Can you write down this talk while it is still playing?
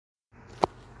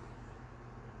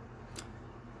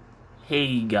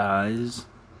Hey guys,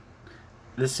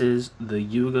 this is the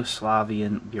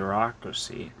Yugoslavian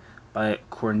Bureaucracy by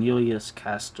Cornelius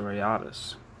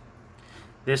Castoriadis.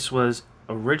 This was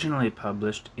originally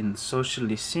published in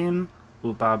Socialisme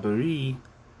ou Barbarie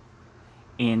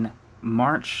in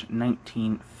March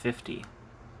 1950.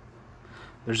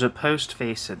 There's a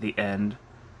postface at the end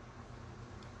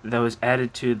that was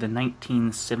added to the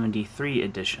 1973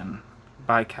 edition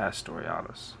by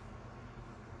Castoriadis.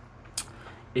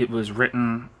 It was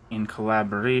written in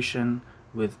collaboration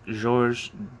with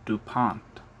Georges Dupont.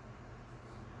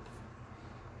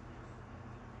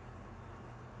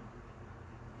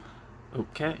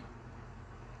 Okay,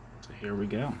 so here we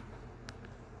go.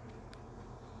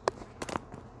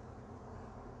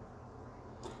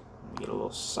 Let me get a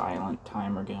little silent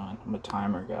timer going. I'm a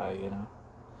timer guy, you know.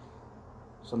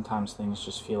 Sometimes things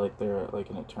just feel like they're like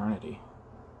an eternity.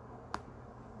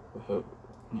 I hope,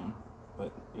 you know.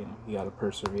 But, you know, you gotta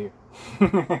persevere.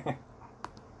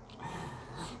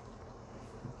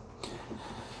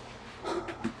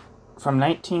 From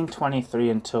 1923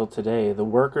 until today, the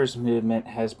workers' movement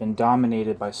has been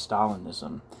dominated by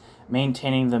Stalinism,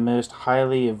 maintaining the most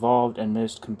highly evolved and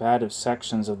most combative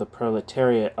sections of the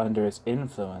proletariat under its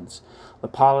influence. The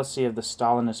policy of the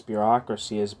Stalinist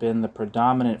bureaucracy has been the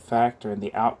predominant factor in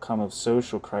the outcome of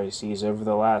social crises over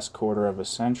the last quarter of a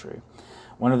century.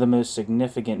 One of the most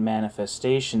significant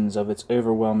manifestations of its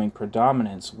overwhelming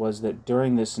predominance was that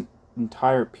during this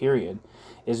entire period,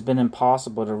 it has been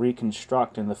impossible to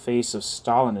reconstruct in the face of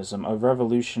Stalinism a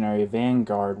revolutionary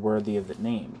vanguard worthy of the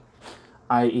name,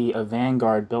 i.e. a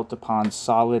vanguard built upon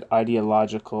solid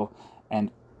ideological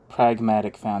and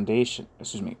programmatic foundations,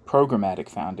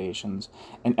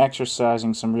 and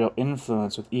exercising some real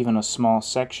influence with even a small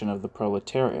section of the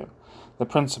proletariat. The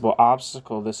principal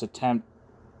obstacle this attempt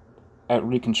at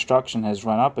reconstruction has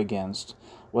run up against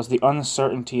was the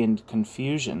uncertainty and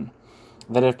confusion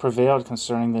that have prevailed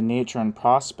concerning the nature and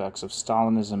prospects of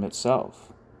Stalinism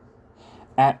itself.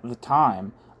 At the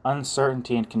time,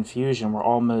 uncertainty and confusion were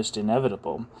almost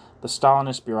inevitable. The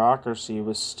Stalinist bureaucracy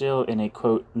was still in a,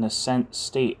 quote, nascent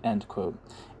state, end quote.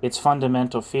 Its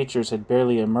fundamental features had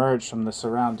barely emerged from the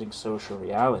surrounding social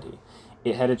reality.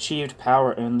 It had achieved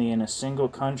power only in a single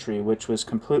country, which was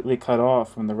completely cut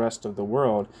off from the rest of the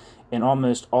world in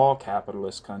almost all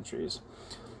capitalist countries.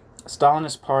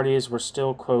 Stalinist parties were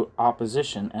still, quote,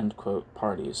 opposition, end quote,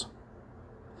 parties.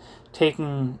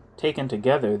 Taken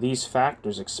together, these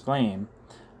factors explain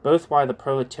both why the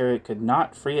proletariat could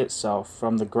not free itself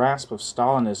from the grasp of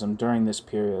Stalinism during this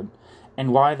period,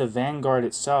 and why the vanguard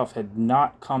itself had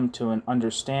not come to an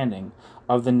understanding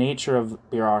of the nature of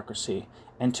bureaucracy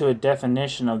and to a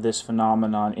definition of this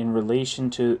phenomenon in relation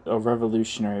to a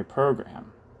revolutionary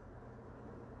program.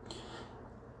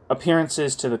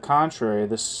 Appearances to the contrary,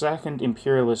 the Second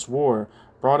Imperialist War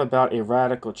brought about a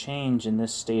radical change in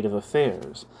this state of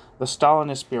affairs. The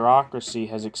Stalinist bureaucracy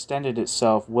has extended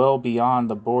itself well beyond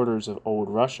the borders of old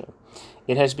Russia.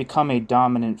 It has become a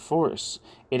dominant force.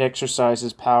 It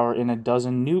exercises power in a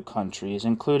dozen new countries,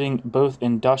 including both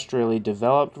industrially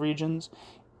developed regions,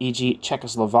 e.g.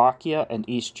 Czechoslovakia and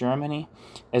East Germany,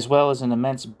 as well as an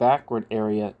immense backward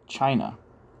area, China.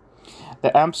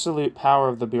 The absolute power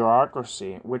of the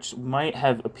bureaucracy, which might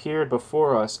have appeared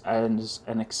before us as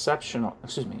an exceptional,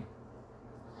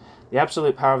 the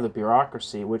absolute power of the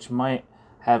bureaucracy, which might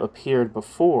have appeared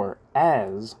before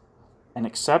as an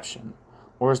exception,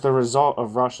 or as the result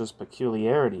of Russia's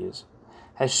peculiarities,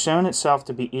 has shown itself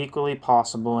to be equally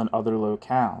possible in other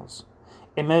locales.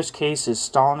 In most cases,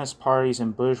 Stalinist parties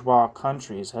in bourgeois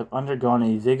countries have undergone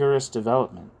a vigorous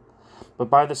development, but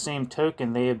by the same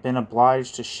token they have been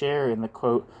obliged to share in the,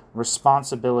 quote,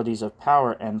 responsibilities of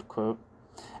power, end quote,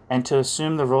 and to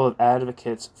assume the role of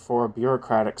advocates for a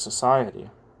bureaucratic society.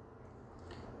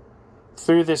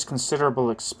 Through this considerable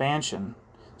expansion,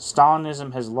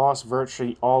 Stalinism has lost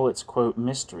virtually all its, quote,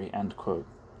 mystery, end quote.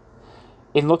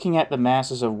 In looking at the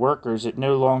masses of workers, it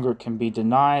no longer can be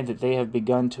denied that they have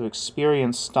begun to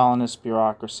experience Stalinist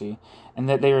bureaucracy, and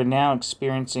that they are now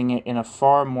experiencing it in a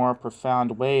far more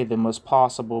profound way than was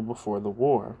possible before the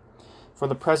war. For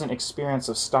the present experience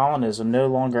of Stalinism no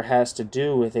longer has to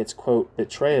do with its, quote,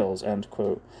 betrayals, end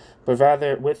quote, but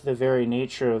rather with the very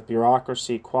nature of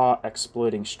bureaucracy qua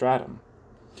exploiting stratum.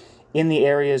 In the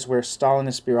areas where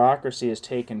Stalinist bureaucracy has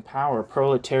taken power,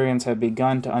 proletarians have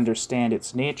begun to understand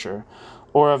its nature,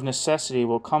 or of necessity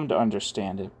will come to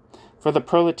understand it. For the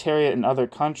proletariat in other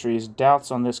countries, doubts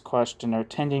on this question are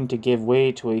tending to give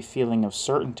way to a feeling of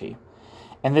certainty.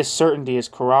 and this certainty is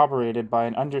corroborated by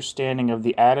an understanding of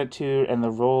the attitude and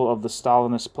the role of the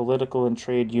Stalinist political and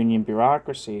trade union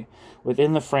bureaucracy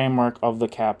within the framework of the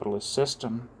capitalist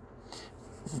system.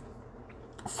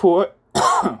 For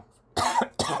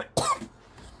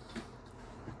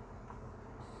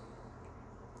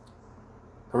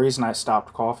the reason I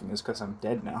stopped coughing is because I'm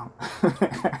dead now.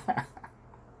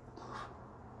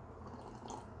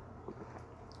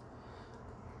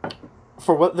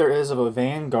 For what there is of a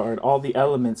vanguard, all the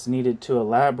elements needed to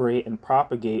elaborate and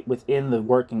propagate within the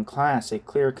working class a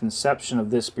clear conception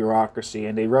of this bureaucracy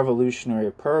and a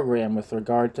revolutionary program with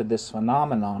regard to this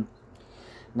phenomenon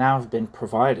now have been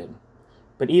provided.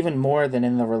 But even more than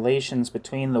in the relations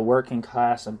between the working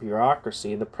class and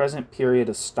bureaucracy, the present period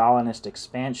of Stalinist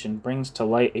expansion brings to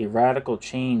light a radical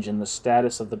change in the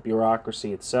status of the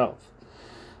bureaucracy itself.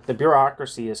 The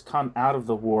bureaucracy has come out of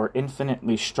the war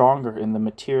infinitely stronger in the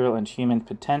material and human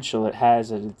potential it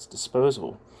has at its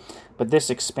disposal. But this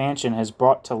expansion has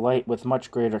brought to light with much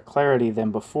greater clarity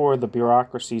than before the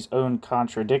bureaucracy's own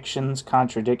contradictions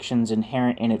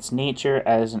inherent in its nature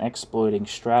as an exploiting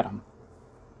stratum.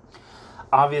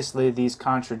 Obviously, these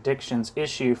contradictions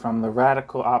issue from the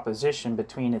radical opposition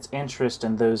between its interests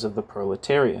and those of the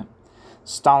proletariat.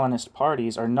 Stalinist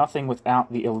parties are nothing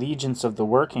without the allegiance of the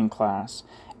working class,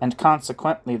 and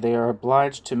consequently they are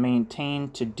obliged to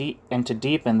maintain to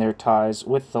deepen their ties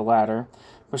with the latter,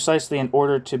 precisely in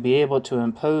order to be able to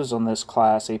impose on this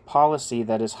class a policy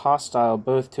that is hostile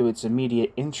both to its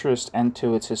immediate interest and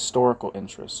to its historical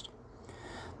interest.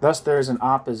 Thus there is an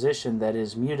opposition that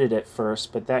is muted at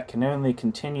first, but that can only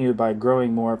continue by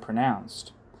growing more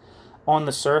pronounced. On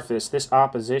the surface, this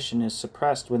opposition is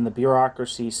suppressed when the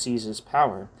bureaucracy seizes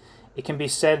power. It can be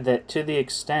said that to the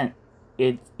extent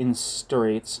it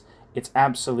instaurates its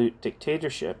absolute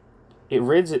dictatorship, it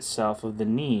rids itself of the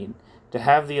need to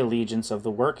have the allegiance of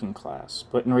the working class.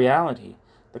 But in reality,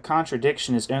 the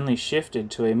contradiction is only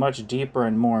shifted to a much deeper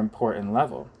and more important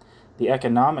level, the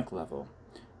economic level.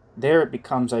 There it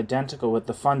becomes identical with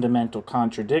the fundamental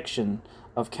contradiction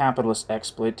of capitalist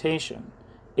exploitation.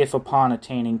 If upon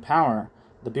attaining power,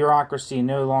 the bureaucracy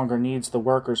no longer needs the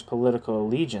workers' political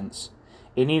allegiance,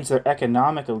 it needs their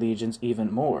economic allegiance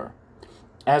even more.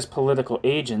 As political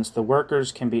agents, the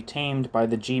workers can be tamed by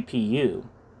the GPU.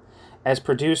 As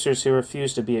producers who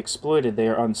refuse to be exploited, they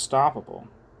are unstoppable.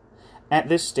 At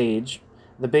this stage,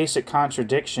 the basic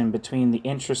contradiction between the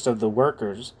interest of the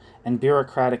workers and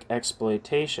bureaucratic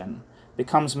exploitation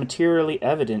becomes materially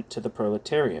evident to the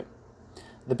proletariat.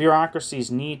 The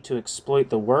bureaucracy's need to exploit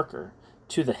the worker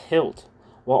to the hilt,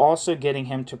 while also getting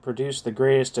him to produce the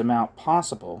greatest amount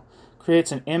possible,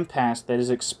 creates an impasse that is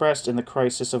expressed in the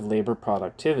crisis of labor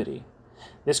productivity.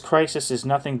 This crisis is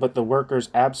nothing but the workers'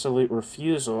 absolute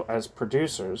refusal as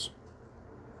producers,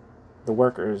 the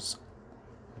workers,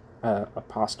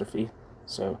 apostrophe,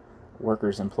 so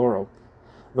workers in plural,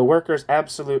 the workers'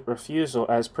 absolute refusal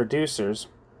as producers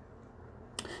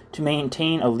to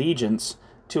maintain allegiance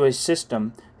to a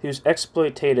system whose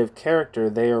exploitative character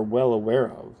they are well aware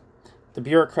of. The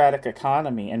bureaucratic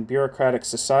economy and bureaucratic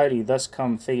society thus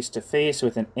come face to face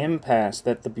with an impasse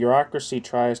that the bureaucracy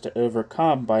tries to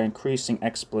overcome by increasing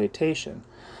exploitation,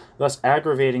 thus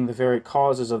aggravating the very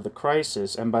causes of the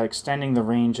crisis and by extending the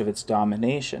range of its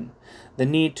domination. The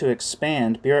need to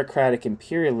expand bureaucratic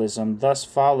imperialism thus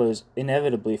follows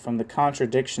inevitably from the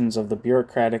contradictions of the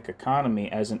bureaucratic economy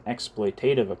as an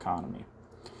exploitative economy.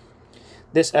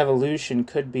 This evolution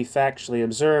could be factually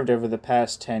observed over the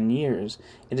past 10 years.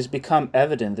 It has become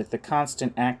evident that the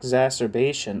constant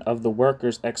exacerbation of the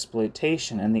workers'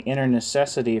 exploitation and the inner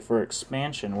necessity for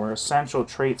expansion were essential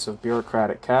traits of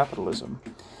bureaucratic capitalism.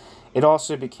 It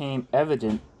also has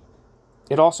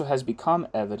become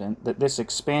evident that this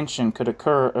expansion could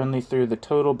occur only through the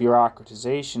total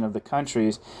bureaucratization of the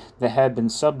countries that had been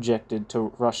subjected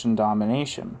to Russian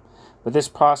domination. But this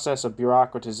process of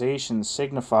bureaucratization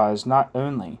signifies not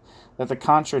only that the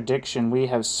contradiction we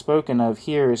have spoken of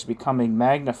here is becoming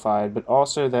magnified, but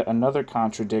also that another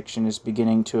contradiction is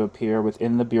beginning to appear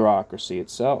within the bureaucracy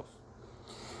itself.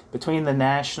 Between the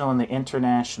national and the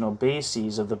international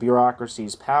bases of the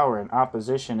bureaucracy's power, an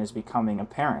opposition is becoming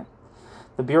apparent.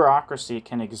 The bureaucracy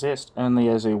can exist only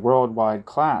as a worldwide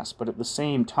class, but at the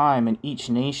same time in each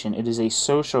nation it is a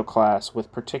social class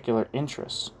with particular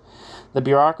interests. The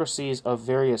bureaucracies of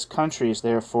various countries,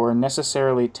 therefore,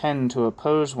 necessarily tend to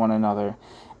oppose one another,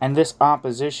 and this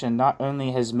opposition not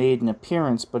only has made an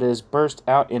appearance, but has burst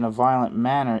out in a violent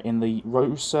manner in the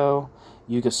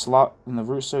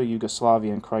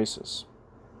Russo-Yugoslavian crisis.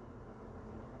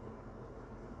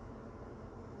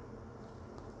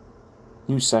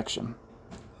 New section.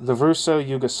 The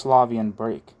Russo-Yugoslavian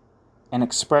break, an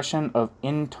expression of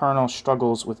internal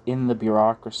struggles within the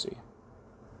bureaucracy.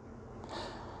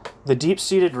 The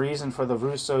deep-seated reason for the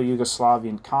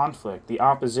Russo-Yugoslavian conflict, the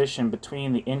opposition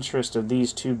between the interest of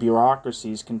these two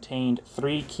bureaucracies, contained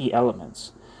three key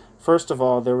elements. First of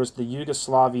all, there was the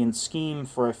Yugoslavian scheme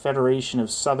for a federation of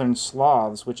southern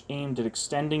Slavs, which aimed at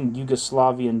extending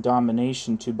Yugoslavian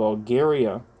domination to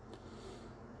Bulgaria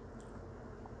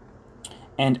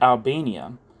and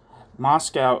Albania.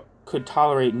 Moscow could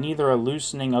tolerate neither a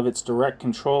loosening of its direct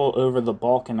control over the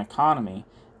Balkan economy,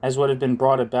 as would have been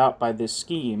brought about by this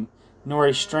scheme, nor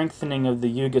a strengthening of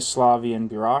the Yugoslavian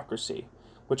bureaucracy,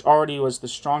 which already was the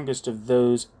strongest of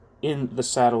those in the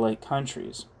satellite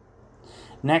countries.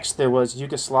 Next, there was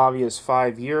Yugoslavia's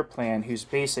 5-year plan, whose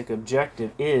basic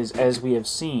objective is, as we have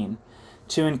seen,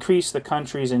 to increase the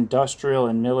country's industrial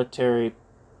and military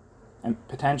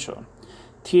potential.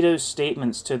 Tito's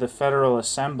statements to the Federal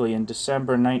Assembly in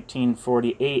December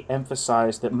 1948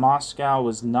 emphasized that Moscow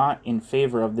was not in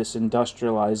favor of this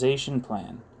industrialization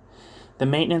plan. The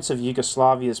maintenance of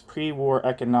Yugoslavia's pre-war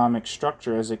economic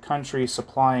structure as a country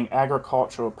supplying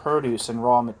agricultural produce and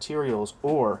raw materials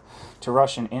ore to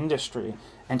Russian industry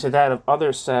and to that of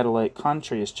other satellite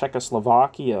countries,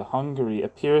 Czechoslovakia, Hungary,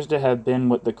 appears to have been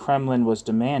what the Kremlin was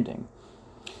demanding.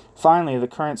 Finally, the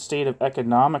current state of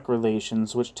economic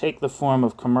relations, which take the form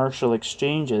of commercial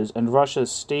exchanges and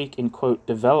Russia's stake in, quote,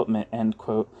 development, end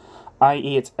quote,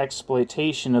 i.e. its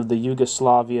exploitation of the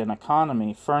Yugoslavian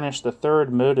economy, furnish the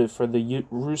third motive for the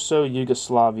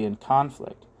Russo-Yugoslavian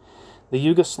conflict. The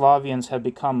Yugoslavians have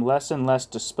become less and less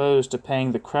disposed to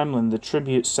paying the Kremlin the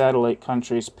tribute satellite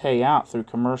countries pay out through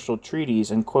commercial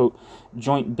treaties and, quote,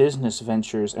 joint business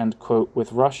ventures, end quote,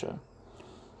 with Russia.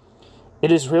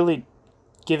 It is really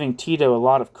giving Tito a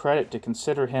lot of credit to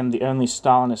consider him the only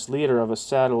Stalinist leader of a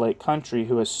satellite country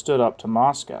who has stood up to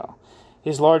Moscow.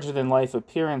 His larger-than-life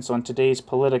appearance on today's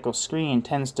political screen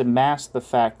tends to mask the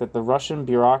fact that the Russian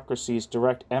bureaucracy's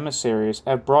direct emissaries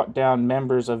have brought down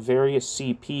members of various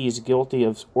CPs guilty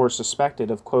of or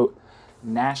suspected of, quote,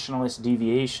 nationalist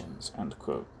deviations, end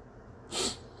quote.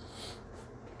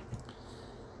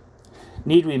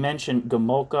 Need we mention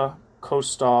Gomulka,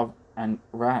 Kostov, and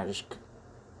Rajk?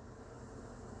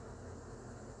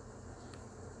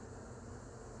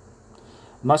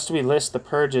 Must we list the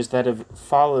purges that have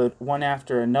followed one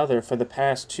after another for the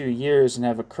past 2 years and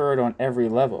have occurred on every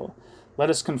level? Let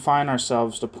us confine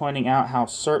ourselves to pointing out how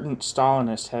certain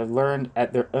Stalinists have learned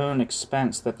at their own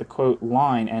expense that the, quote,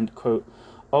 line, end quote,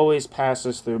 always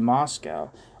passes through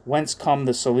Moscow, whence come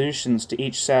the solutions to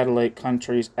each satellite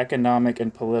country's economic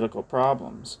and political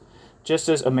problems. Just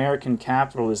as American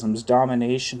capitalism's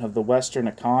domination of the Western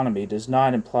economy does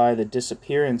not imply the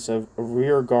disappearance of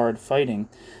rearguard fighting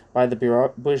by the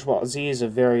bourgeoisies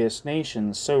of various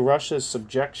nations, so Russia's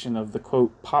subjection of the,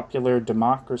 quote, popular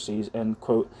democracies, end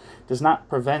quote, does not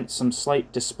prevent some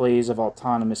slight displays of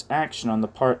autonomous action on the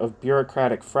part of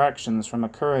bureaucratic fractions from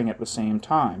occurring at the same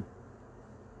time.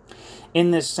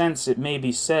 In this sense, it may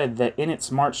be said that in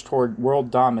its march toward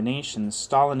world domination,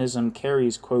 Stalinism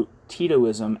carries, quote,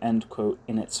 Titoism, end quote,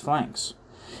 in its flanks.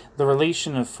 The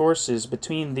relation of forces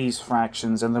between these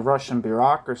fractions and the Russian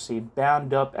bureaucracy,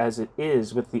 bound up as it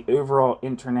is with the overall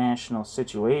international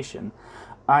situation,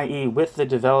 i.e. with the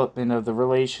development of the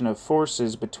relation of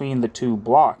forces between the two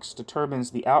blocs,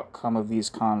 determines the outcome of these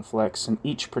conflicts in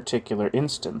each particular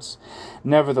instance.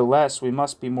 Nevertheless, we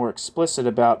must be more explicit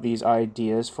about these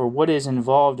ideas, for what is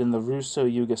involved in the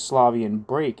Russo-Yugoslavian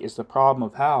break is the problem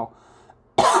of how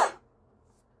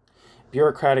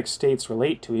bureaucratic states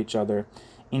relate to each other.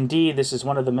 Indeed, this is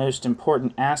one of the most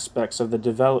important aspects of the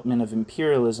development of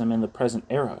imperialism in the present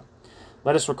era.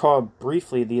 Let us recall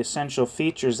briefly the essential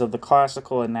features of the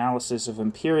classical analysis of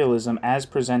imperialism as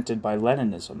presented by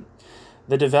Leninism.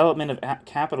 The development of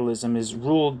capitalism is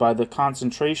ruled by the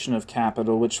concentration of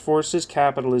capital, which forces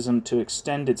capitalism to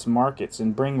extend its markets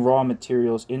and bring raw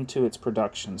materials into its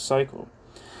production cycle.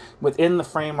 Within the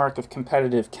framework of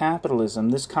competitive capitalism,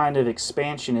 this kind of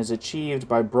expansion is achieved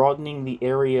by broadening the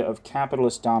area of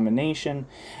capitalist domination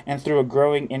and through a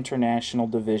growing international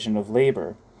division of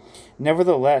labor.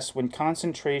 Nevertheless, when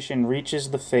concentration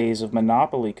reaches the phase of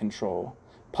monopoly control,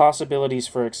 possibilities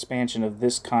for expansion of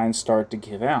this kind start to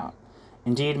give out.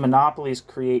 Indeed, monopolies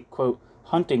create, quote,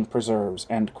 hunting preserves,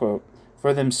 end quote,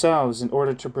 for themselves in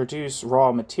order to produce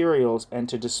raw materials and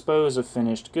to dispose of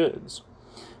finished goods.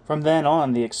 From then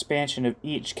on, the expansion of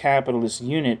each capitalist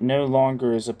unit no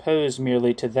longer is opposed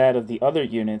merely to that of the other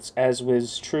units, as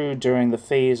was true during the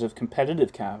phase of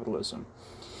competitive capitalism.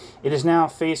 It is now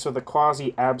faced with a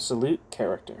quasi-absolute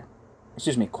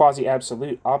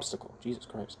obstacle. Jesus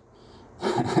Christ.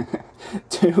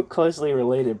 Two closely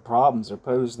related problems are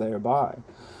posed thereby.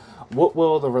 What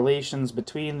will the relations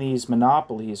between these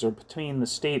monopolies or between the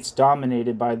states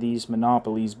dominated by these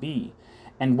monopolies be?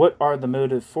 And what are the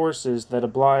motive forces that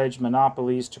oblige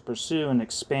monopolies to pursue an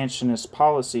expansionist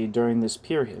policy during this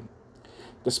period?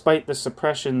 Despite the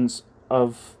suppression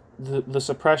of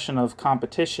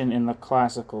competition in the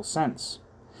classical sense.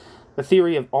 The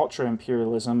theory of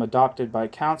ultra-imperialism adopted by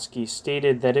Kautsky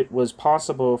stated that it was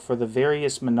possible for the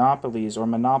various monopolies or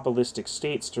monopolistic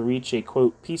states to reach a,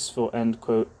 quote, peaceful, end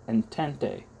quote,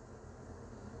 entente.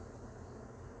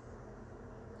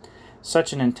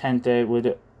 Such an entente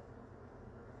would...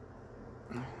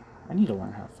 I need to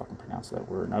learn how to fucking pronounce that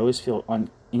word, and I always feel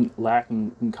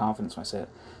lacking in confidence when I say it.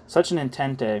 Such an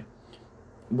entente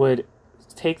would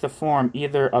take the form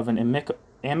either of an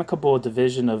amicable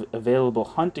division of available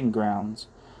hunting grounds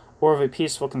or of a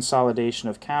peaceful consolidation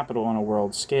of capital on a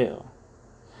world scale.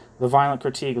 The violent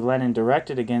critique Lenin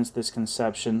directed against this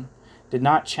conception did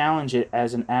not challenge it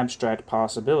as an abstract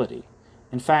possibility.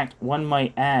 In fact, one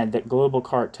might add that global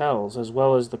cartels, as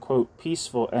well as the, quote,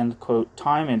 peaceful, end quote,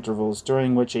 time intervals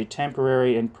during which a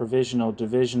temporary and provisional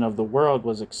division of the world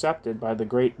was accepted by the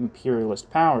great imperialist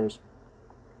powers,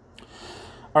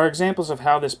 are examples of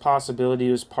how this possibility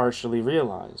was partially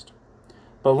realized.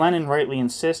 But Lenin rightly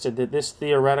insisted that this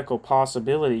theoretical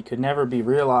possibility could never be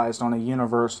realized on a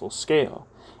universal scale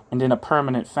and in a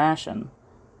permanent fashion,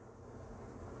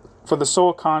 for the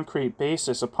sole concrete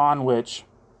basis upon which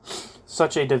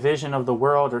such a division of the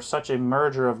world or such a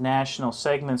merger of national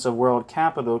segments of world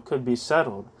capital could be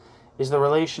settled is the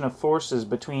relation of forces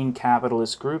between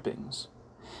capitalist groupings.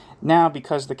 Now,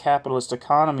 because the capitalist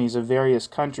economies of various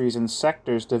countries and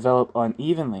sectors develop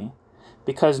unevenly,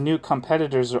 because new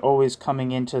competitors are always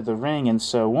coming into the ring and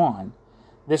so on,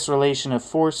 this relation of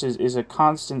forces is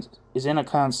in a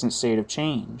constant state of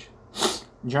change.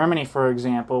 Germany, for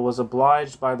example, was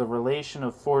obliged by the relation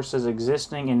of forces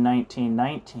existing in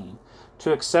 1919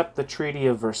 to accept the Treaty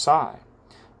of Versailles,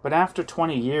 but after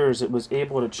 20 years it was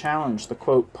able to challenge the,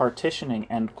 quote, partitioning,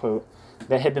 end quote,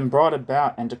 that had been brought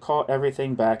about and to call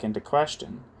everything back into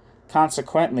question.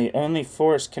 Consequently, only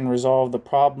force can resolve the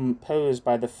problem posed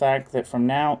by the fact that from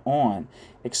now on,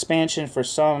 expansion for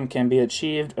some can be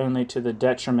achieved only to the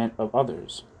detriment of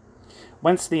others.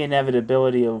 Whence the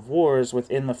inevitability of wars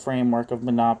within the framework of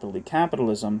monopoly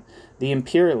capitalism, the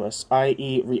imperialist,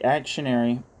 i.e.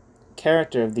 reactionary,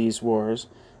 character of these wars.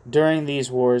 During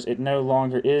these wars, it no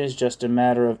longer is just a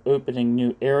matter of opening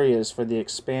new areas for the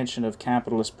expansion of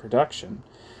capitalist production,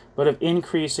 but of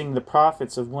increasing the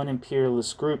profits of one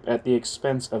imperialist group at the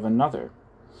expense of another,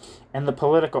 and the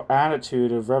political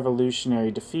attitude of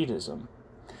revolutionary defeatism.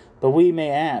 But we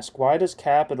may ask, why does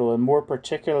capital, and more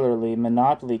particularly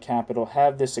monopoly capital,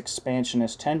 have this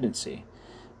expansionist tendency?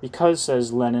 Because,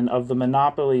 says Lenin, of the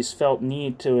monopolies' felt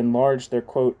need to enlarge their,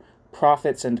 quote,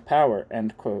 profits and power,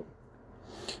 end quote.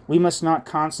 We must not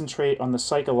concentrate on the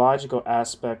psychological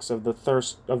aspects of the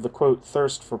quote,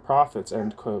 thirst for profits,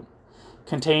 end quote,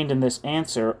 contained in this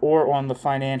answer, or on the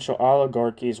financial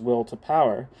oligarchy's will to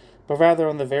power, but rather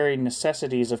on the very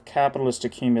necessities of capitalist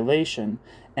accumulation,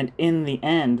 and in the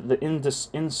end, the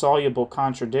insoluble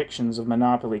contradictions of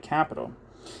monopoly capital.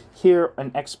 Here,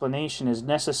 an explanation is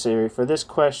necessary, for this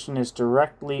question is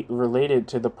directly related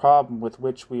to the problem with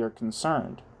which we are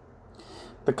concerned.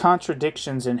 The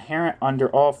contradictions inherent under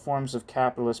all forms of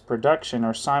capitalist production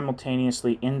are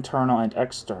simultaneously internal and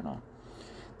external.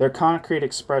 Their concrete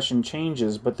expression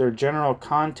changes, but their general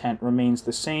content remains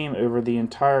the same over the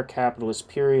entire capitalist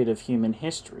period of human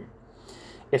history.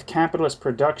 If capitalist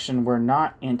production were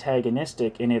not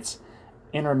antagonistic in its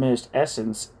innermost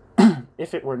essence,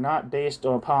 if it were not based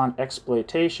upon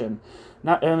exploitation,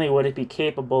 not only would it be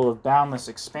capable of boundless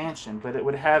expansion, but it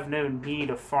would have no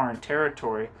need of foreign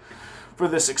territory for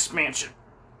this expansion.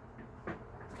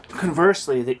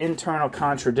 Conversely, the internal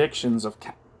contradictions of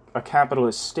a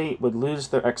capitalist state would lose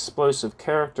their explosive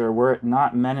character were it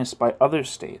not menaced by other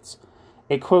states.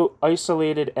 A, quote,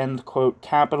 isolated, end quote,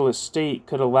 capitalist state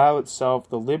could allow itself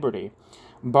the liberty,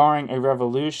 barring a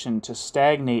revolution, to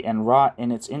stagnate and rot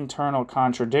in its internal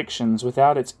contradictions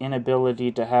without its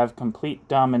inability to have complete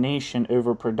domination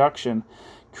over production,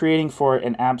 creating for it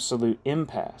an absolute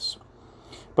impasse.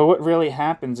 But what really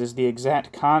happens is the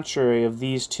exact contrary of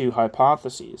these two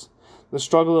hypotheses. The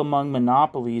struggle among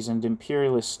monopolies and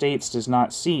imperialist states does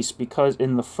not cease because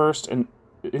in the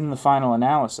final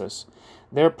analysis,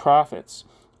 their profits,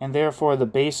 and therefore the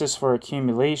basis for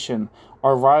accumulation,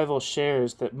 are rival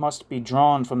shares that must be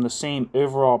drawn from the same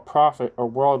overall profit or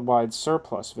worldwide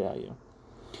surplus value.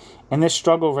 And this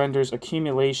struggle renders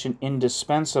accumulation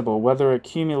indispensable, whether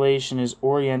accumulation is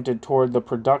oriented toward the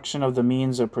production of the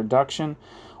means of production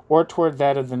or toward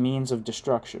that of the means of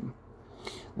destruction.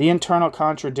 The internal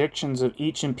contradictions of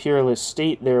each imperialist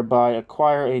state thereby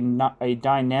acquire a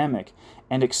dynamic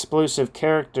and explosive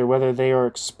character, whether they are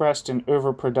expressed in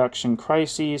overproduction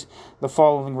crises, the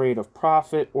falling rate of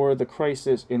profit, or the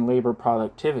crisis in labor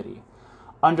productivity.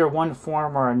 Under one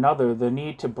form or another, the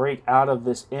need to break out of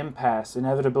this impasse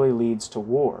inevitably leads to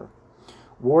war.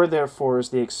 War, therefore, is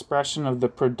the expression of the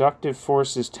productive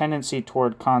force's tendency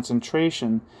toward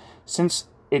concentration, since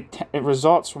it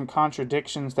results from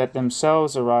contradictions that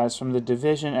themselves arise from the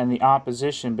division and the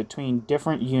opposition between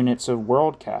different units of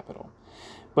world capital.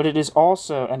 But it is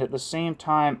also, and at the same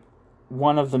time,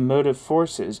 one of the motive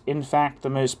forces, in fact the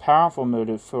most powerful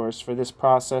motive force for this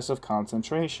process of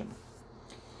concentration.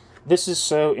 This is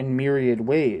so in myriad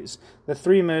ways. The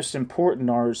three most important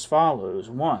are as follows.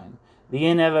 1. The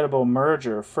inevitable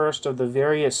merger, first of the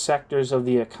various sectors of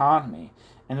the economy,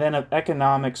 and then of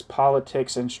economics,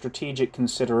 politics, and strategic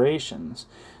considerations,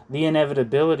 the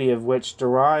inevitability of which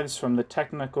derives from the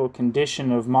technical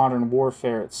condition of modern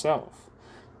warfare itself.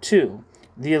 2.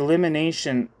 The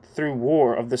elimination through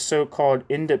war of the so-called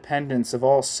independence of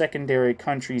all secondary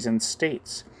countries and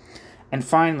states. And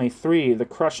finally, 3. The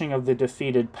crushing of the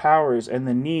defeated powers and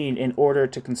the need, in order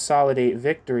to consolidate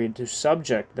victory, to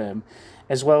subject them,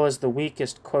 as well as the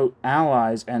weakest, quote,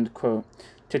 allies, end quote,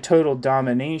 to total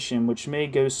domination, which may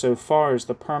go so far as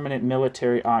the permanent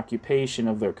military occupation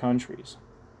of their countries.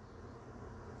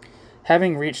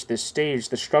 Having reached this stage,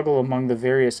 the struggle among the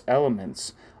various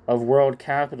elements of world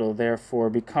capital, therefore,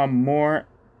 becomes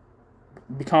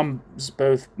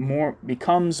both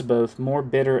more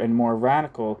bitter and more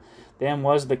radical than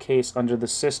was the case under the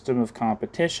system of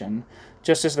competition,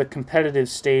 just as the competitive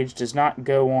stage does not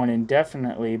go on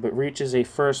indefinitely, but reaches a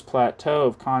first plateau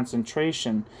of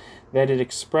concentration that is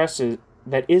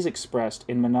expressed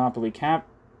in monopoly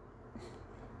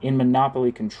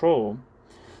control.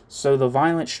 So the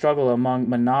violent struggle among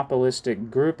monopolistic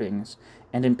groupings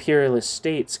and imperialist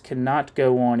states cannot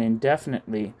go on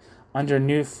indefinitely under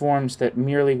new forms that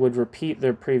merely would repeat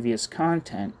their previous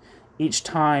content each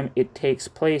time it takes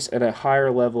place at a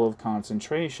higher level of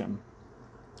concentration.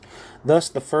 Thus,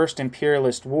 the first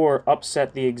imperialist war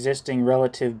upset the existing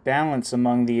relative balance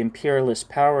among the imperialist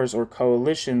powers or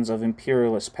coalitions of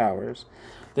imperialist powers.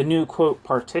 The new, quote,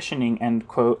 partitioning, end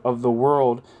quote, of the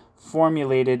world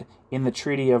formulated in the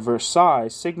Treaty of Versailles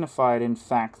signified, in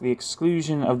fact, the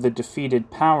exclusion of the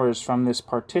defeated powers from this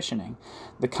partitioning.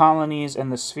 The colonies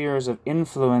and the spheres of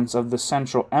influence of the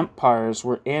central empires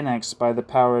were annexed by the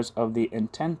powers of the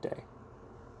Entente.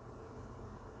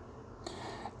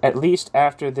 At least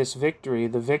after this victory,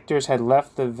 the victors had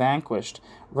left the vanquished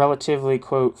relatively,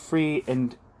 quote, free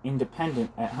and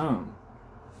independent at home.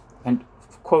 And,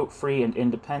 quote, free and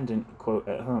independent, quote,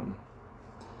 at home.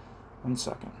 1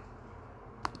 second.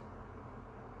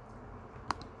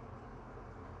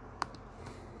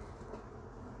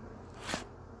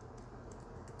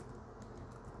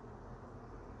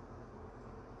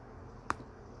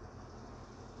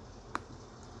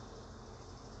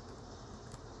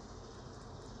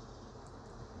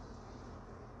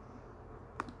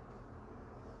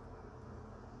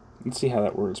 Let's see how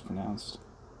that word is pronounced,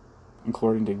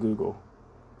 according to Google.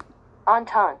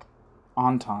 Entente.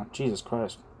 Entente. Jesus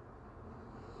Christ.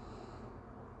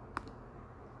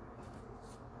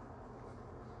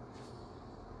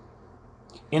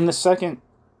 In the Second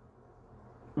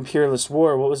Imperialist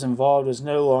War, what was involved was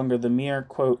no longer the mere,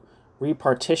 quote,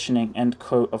 repartitioning, end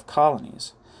quote, of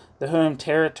colonies. The home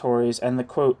territories and the,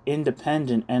 quote,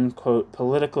 independent, end quote,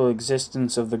 political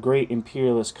existence of the great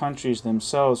imperialist countries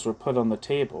themselves were put on the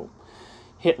table.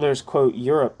 Hitler's, quote,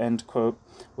 Europe, end quote,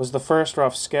 was the first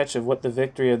rough sketch of what the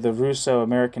victory of the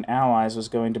Russo-American allies was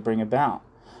going to bring about.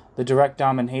 The direct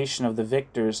domination of the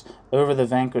victors over the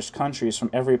vanquished countries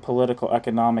from every political,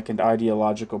 economic, and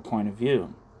ideological point of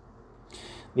view.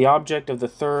 The object of the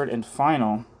third and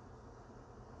final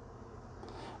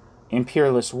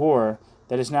imperialist war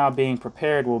that is now being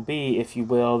prepared will be, if you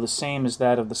will, the same as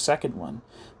that of the second one.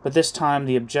 But this time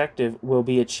the objective will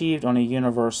be achieved on a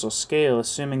universal scale.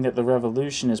 Assuming that the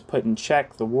revolution is put in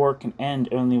check, the war can end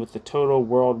only with the total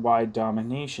worldwide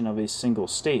domination of a single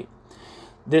state.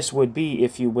 This would be,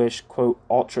 if you wish, quote,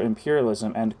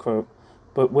 ultra-imperialism, end quote,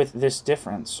 but with this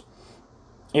difference.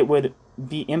 It would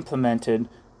be implemented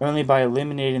only by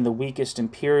eliminating the weakest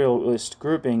imperialist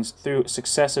groupings through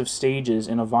successive stages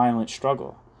in a violent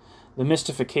struggle. The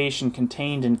mystification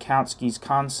contained in Kautsky's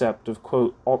concept of,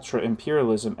 quote,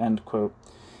 ultra-imperialism, end quote,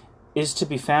 is to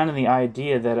be found in the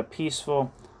idea that a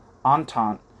peaceful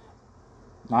entente,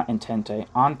 not entente,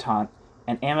 entente,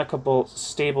 an amicable,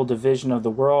 stable division of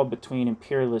the world between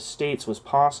imperialist states was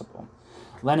possible.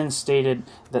 Lenin stated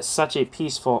that such a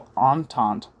peaceful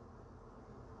entente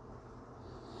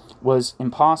was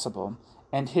impossible,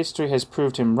 and history has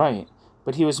proved him right,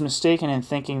 but he was mistaken in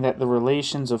thinking that the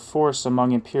relations of force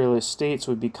among imperialist states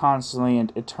would be constantly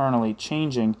and eternally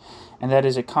changing, and that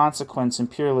as a consequence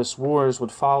imperialist wars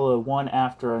would follow one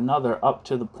after another up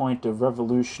to the point of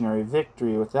revolutionary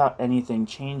victory without anything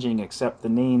changing except the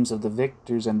names of the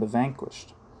victors and the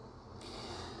vanquished.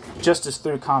 Just as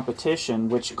through competition,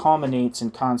 which culminates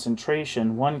in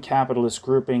concentration, one capitalist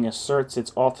grouping asserts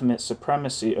its ultimate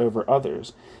supremacy over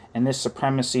others, and this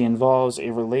supremacy involves a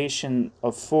relation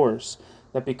of force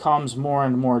that becomes more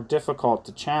and more difficult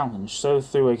to challenge, so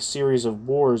through a series of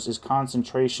wars is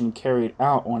concentration carried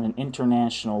out on an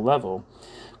international level,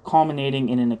 culminating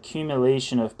in an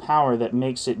accumulation of power that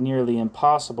makes it nearly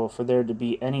impossible for there to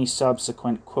be any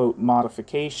subsequent, quote,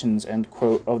 modifications, end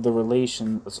quote, of the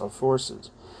relations of forces.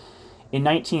 In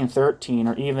 1913,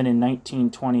 or even in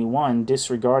 1921,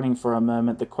 disregarding for a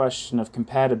moment the question of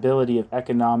compatibility of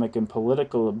economic and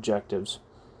political objectives,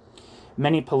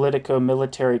 many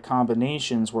politico-military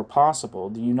combinations were possible.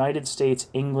 The United States,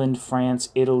 England, France,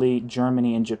 Italy,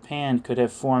 Germany, and Japan could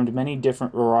have formed many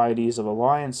different varieties of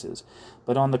alliances,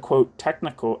 but on the, quote,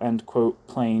 technical, end quote,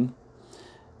 plane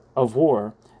of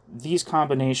war, these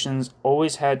combinations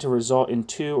always had to result in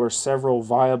two or several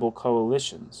viable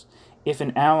coalitions. If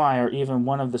an ally or even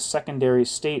one of the secondary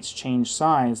states changed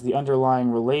sides, the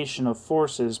underlying relation of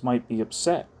forces might be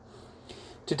upset.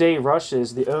 Today, Russia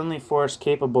is the only force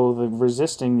capable of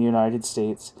resisting the United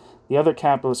States. The other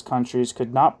capitalist countries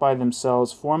could not by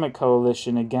themselves form a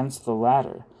coalition against the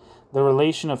latter. The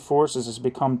relation of forces has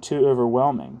become too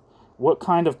overwhelming. What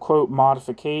kind of, quote,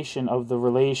 modification of the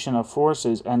relation of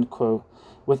forces, end quote,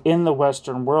 within the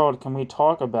Western world can we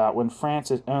talk about when France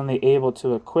is only able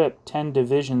to equip 10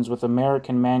 divisions with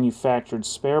American-manufactured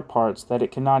spare parts that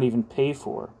it cannot even pay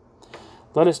for?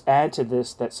 Let us add to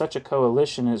this that such a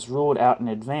coalition is ruled out in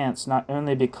advance not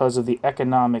only because of the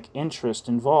economic interest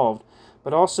involved,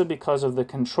 but also because of the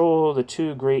control the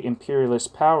two great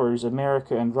imperialist powers,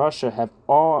 America and Russia, have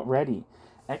already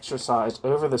exercised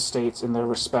over the states in their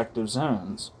respective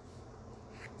zones.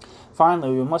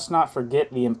 Finally, we must not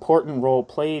forget the important role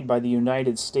played by the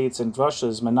United States and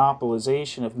Russia's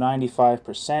monopolization of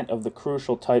 95% of the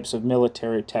crucial types of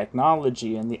military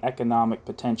technology and the economic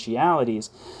potentialities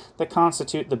that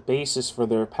constitute the basis for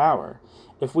their power.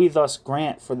 If we thus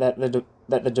grant for that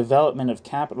the development of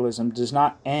capitalism does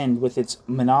not end with its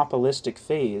monopolistic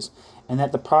phase, and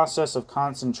that the process of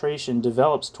concentration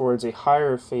develops towards a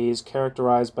higher phase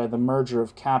characterized by the merger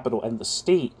of capital and the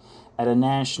state at a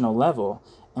national level,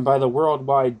 and by the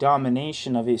worldwide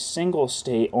domination of a single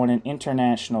state on an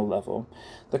international level,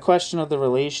 the question of the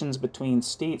relations between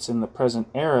states in the present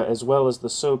era, as well as the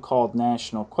so-called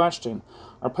national question,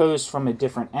 are posed from a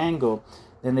different angle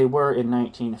than they were in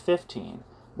 1915.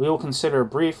 We will consider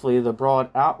briefly the broad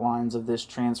outlines of this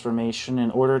transformation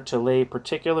in order to lay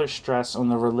particular stress on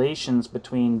the relations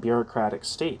between bureaucratic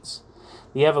states.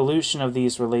 The evolution of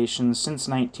these relations since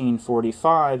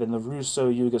 1945 and the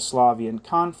Russo-Yugoslavian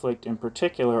conflict in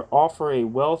particular offer a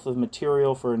wealth of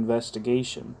material for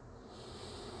investigation.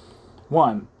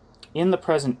 1. In the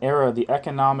present era, the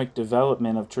economic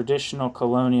development of traditional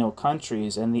colonial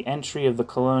countries and the entry of the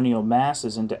colonial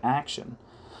masses into action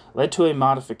led to a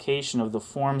modification of the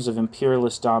forms of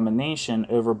imperialist domination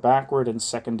over backward and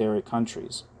secondary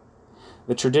countries.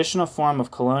 The traditional form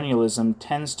of colonialism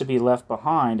tends to be left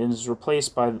behind and is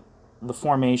replaced by the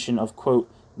formation of, quote,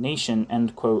 nation,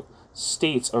 end quote,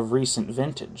 states of recent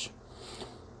vintage.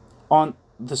 On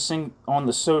the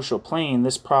social plane,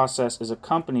 this process is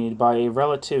accompanied by a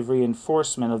relative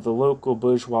reinforcement of the local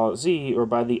bourgeoisie or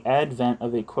by the advent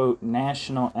of a, quote,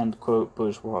 national, end quote,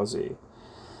 bourgeoisie.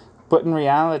 But in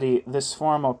reality, this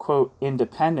formal, quote,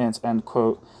 independence, end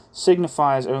quote,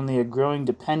 signifies only a growing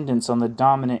dependence on the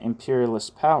dominant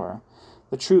imperialist power.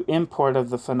 The true import of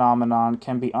the phenomenon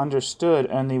can be understood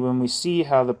only when we see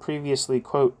how the previously,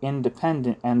 quote,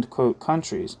 independent, end quote,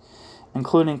 countries,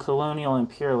 including colonial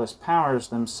imperialist powers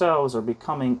themselves, are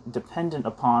becoming dependent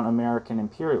upon American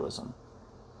imperialism.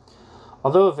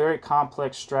 Although a very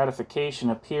complex stratification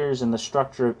appears in the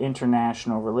structure of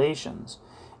international relations,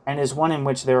 and is one in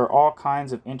which there are all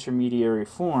kinds of intermediary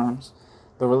forms,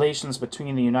 the relations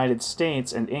between the United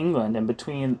States and England, and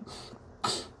between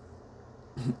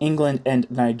England and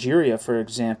Nigeria, for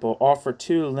example, offer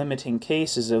two limiting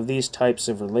cases of these types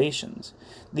of relations.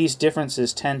 These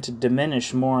differences tend to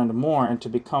diminish more and more and to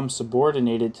become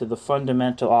subordinated to the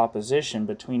fundamental opposition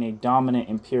between a dominant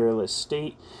imperialist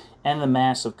state and the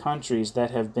mass of countries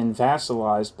that have been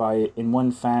vassalized by it in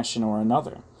one fashion or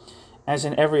another. As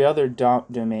in every other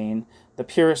domain, the The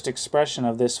purest expression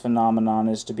of this phenomenon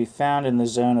is to be found in the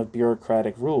zone of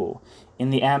bureaucratic rule,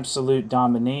 in the absolute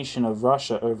domination of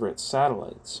Russia over its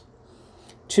satellites.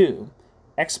 2.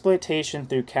 Exploitation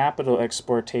through capital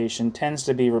exportation tends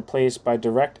to be replaced by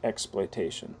direct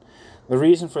exploitation. The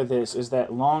reason for this is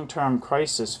that long-term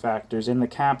crisis factors in the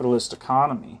capitalist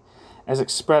economy, as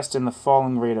expressed in the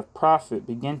falling rate of profit,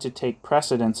 begin to take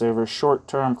precedence over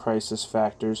short-term crisis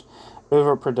factors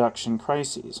over production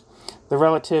crises. The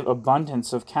relative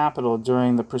abundance of capital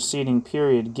during the preceding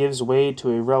period gives way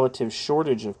to a relative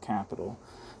shortage of capital.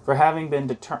 For having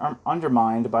been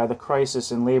undermined by the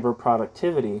crisis in labor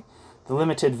productivity, the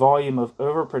limited volume of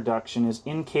overproduction is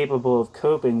incapable of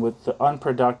coping with the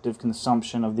unproductive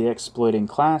consumption of the exploiting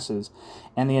classes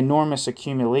and the enormous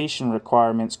accumulation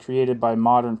requirements created by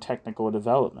modern technical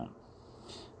development.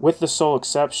 With the sole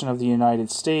exception of the United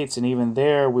States, and even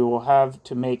there we will have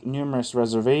to make numerous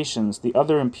reservations, the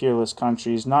other imperialist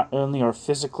countries not only are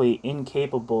physically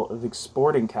incapable of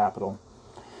exporting capital,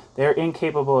 they are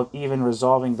incapable of even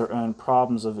resolving their own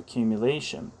problems of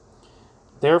accumulation.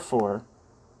 Therefore,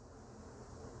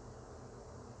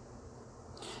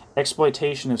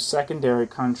 exploitation of secondary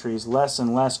countries less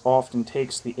and less often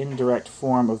takes the indirect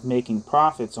form of making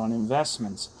profits on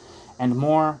investments, and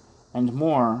more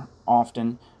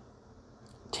often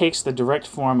takes the direct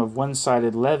form of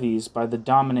one-sided levies by the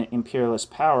dominant imperialist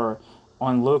power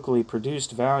on locally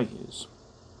produced values.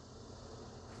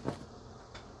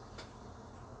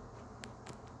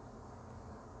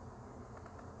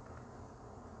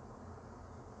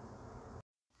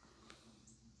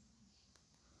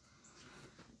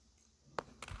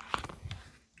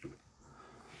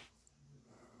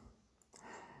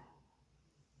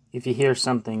 If you hear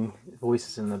something,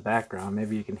 voices in the background,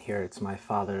 maybe you can hear it's my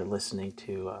father listening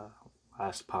to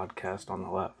last podcast on the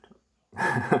left.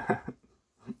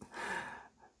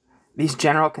 These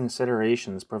general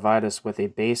considerations provide us with a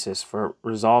basis for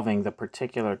resolving the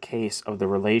particular case of the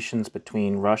relations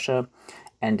between Russia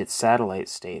and its satellite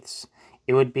states.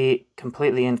 It would be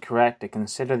completely incorrect to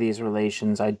consider these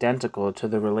relations identical to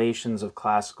the relations of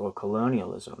classical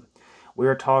colonialism. We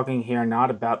are talking here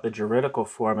not about the juridical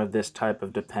form of this type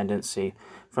of dependency.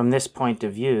 From this point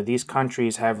of view, these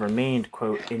countries have remained,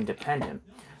 quote, independent,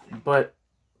 but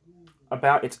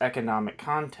about its economic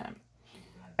content.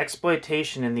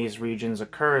 Exploitation in these regions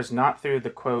occurs not through the,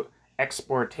 quote,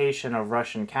 exportation of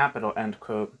Russian capital, end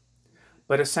quote,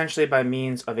 but essentially by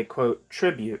means of a, quote,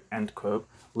 tribute, end quote,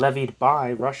 levied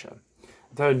by Russia,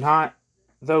 through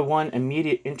one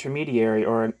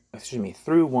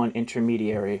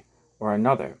intermediary or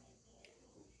another,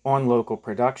 on local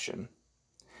production.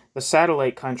 The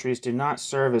satellite countries do not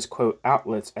serve as, quote,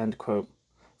 outlets, end quote,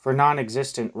 for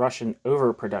non-existent Russian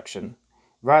overproduction.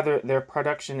 Rather, their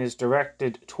production is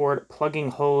directed toward plugging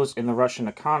holes in the Russian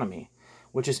economy,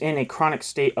 which is in a chronic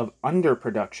state of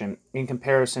underproduction in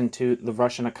comparison to the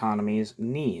Russian economy's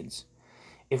needs.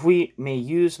 If we may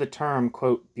use the term,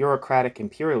 quote, bureaucratic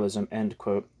imperialism, end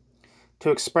quote, to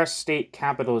express state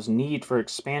capital's need for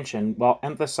expansion while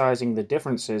emphasizing the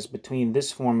differences between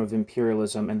this form of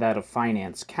imperialism and that of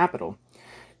finance capital,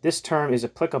 this term is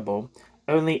applicable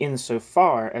only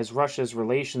insofar as Russia's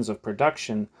relations of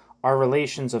production are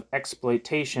relations of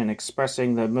exploitation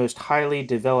expressing the most highly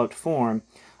developed form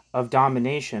of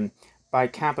domination by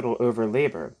capital over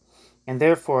labor, and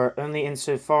therefore only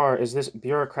insofar as this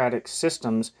bureaucratic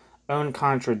system's own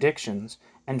contradictions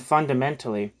and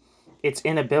fundamentally its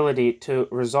inability to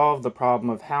resolve the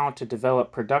problem of how to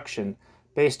develop production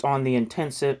based on the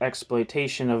intensive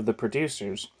exploitation of the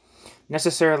producers,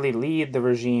 necessarily lead the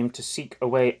regime to seek a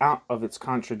way out of its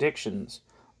contradictions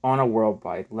on a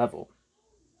worldwide level.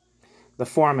 The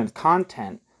form and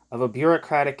content of a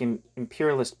bureaucratic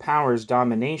imperialist power's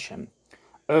domination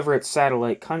over its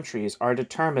satellite countries are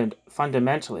determined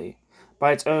fundamentally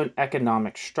by its own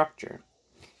economic structure.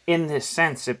 In this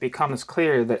sense, it becomes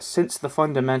clear that since the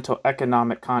fundamental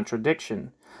economic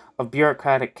contradiction of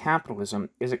bureaucratic capitalism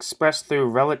is expressed through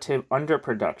relative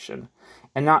underproduction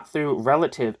and not through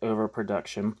relative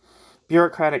overproduction,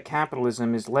 bureaucratic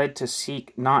capitalism is led to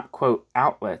seek not, quote,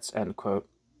 outlets, end quote,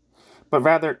 but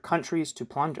rather countries to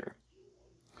plunder.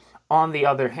 On the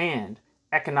other hand,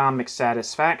 economic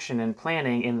satisfaction and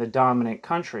planning in the dominant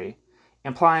country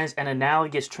implies an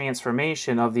analogous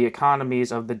transformation of the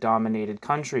economies of the dominated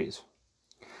countries.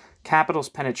 Capital's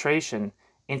penetration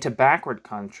into backward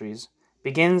countries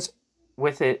brings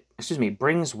with it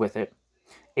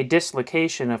a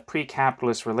dislocation of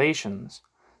pre-capitalist relations,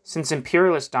 since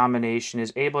imperialist domination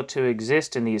is able to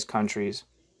exist in these countries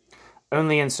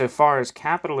only insofar as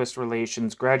capitalist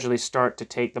relations gradually start to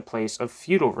take the place of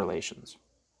feudal relations.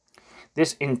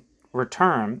 This, in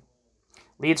return,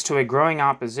 leads to a growing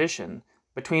opposition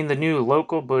between the new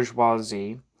local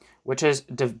bourgeoisie, which has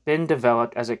been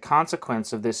developed as a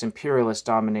consequence of this imperialist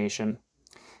domination,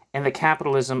 and the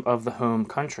capitalism of the home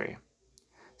country.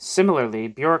 Similarly,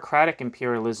 bureaucratic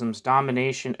imperialism's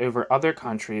domination over other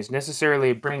countries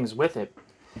necessarily brings with it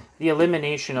the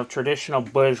elimination of traditional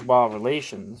bourgeois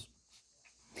relations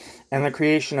and the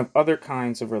creation of other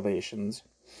kinds of relations,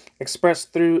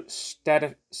 expressed through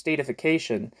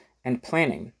statification and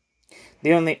planning,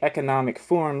 the only economic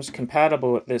forms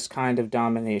compatible with this kind of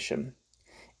domination.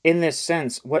 In this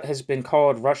sense, what has been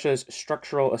called Russia's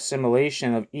structural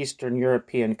assimilation of Eastern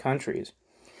European countries,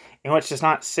 and which does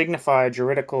not signify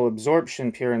juridical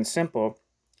absorption pure and simple,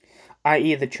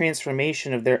 i.e. the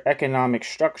transformation of their economic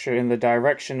structure in the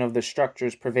direction of the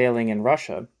structures prevailing in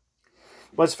Russia,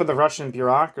 was for the Russian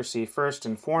bureaucracy first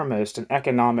and foremost an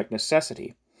economic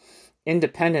necessity,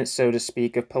 independent, so to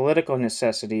speak, of political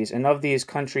necessities and of these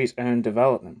countries' own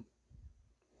development.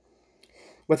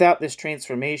 Without this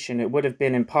transformation, it would have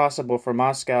been impossible for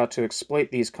Moscow to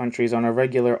exploit these countries on a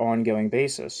regular ongoing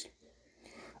basis.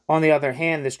 On the other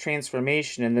hand, this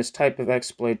transformation and this type of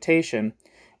exploitation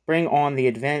bring on the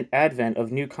advent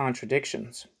of new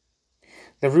contradictions.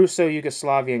 The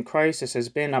Russo-Yugoslavian crisis has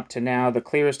been up to now the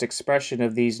clearest expression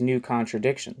of these new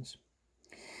contradictions.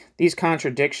 These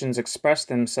contradictions express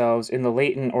themselves in the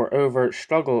latent or overt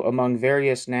struggle among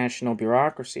various national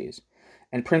bureaucracies,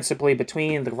 and principally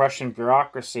between the Russian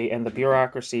bureaucracy and the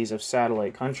bureaucracies of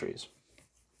satellite countries.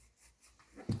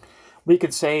 We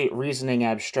could say, reasoning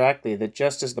abstractly, that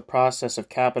just as the process of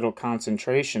capital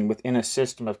concentration within a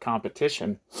system of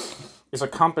competition is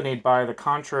accompanied by the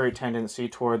contrary tendency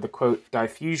toward the, quote,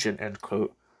 diffusion, end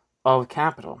quote, of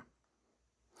capital,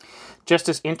 just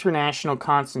as international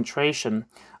concentration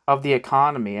of the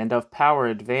economy and of power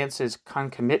advances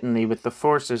concomitantly with the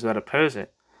forces that oppose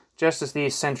it, just as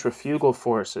these centrifugal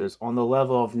forces on the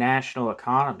level of national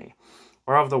economy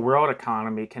or of the world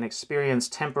economy can experience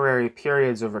temporary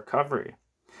periods of recovery,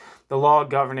 the law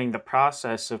governing the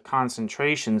process of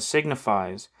concentration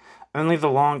signifies only the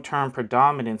long-term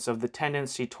predominance of the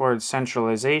tendency towards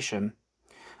centralization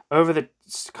over the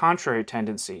contrary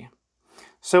tendency.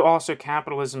 So also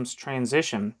capitalism's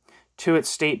transition to its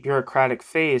state bureaucratic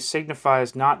phase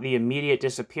signifies not the immediate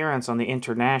disappearance on the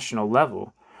international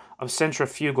level of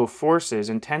centrifugal forces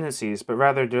and tendencies, but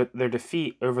rather their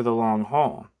defeat over the long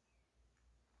haul.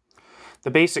 The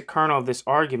basic kernel of this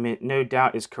argument no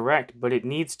doubt is correct, but it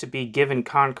needs to be given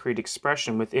concrete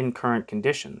expression within current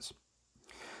conditions.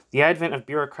 The advent of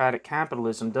bureaucratic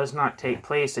capitalism does not take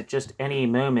place at just any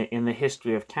moment in the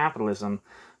history of capitalism,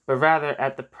 but rather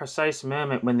at the precise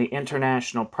moment when the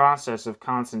international process of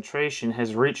concentration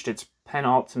has reached its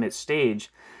penultimate stage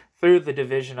through the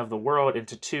division of the world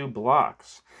into two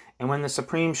blocks, and when the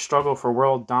supreme struggle for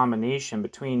world domination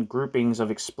between groupings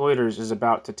of exploiters is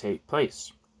about to take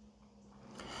place.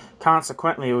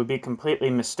 Consequently, it would be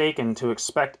completely mistaken to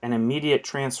expect an immediate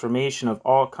transformation of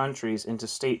all countries into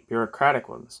state bureaucratic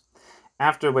ones,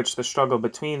 after which the struggle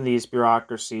between these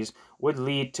bureaucracies would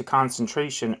lead to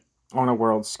concentration on a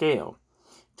world scale.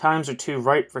 Times are too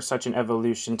ripe for such an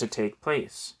evolution to take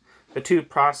place. The two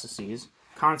processes,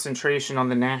 concentration on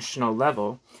the national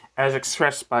level, as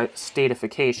expressed by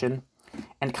statification,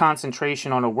 and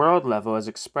concentration on a world level, as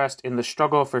expressed in the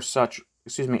struggle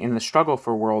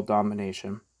for world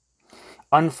domination,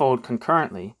 unfold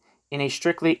concurrently in a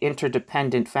strictly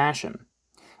interdependent fashion.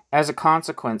 As a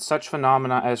consequence, such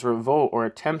phenomena as revolt or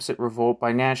attempts at revolt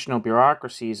by national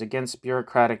bureaucracies against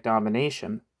bureaucratic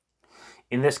domination,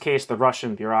 in this case the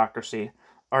Russian bureaucracy,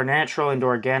 are natural and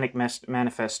organic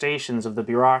manifestations of the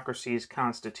bureaucracy's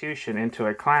constitution into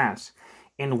a class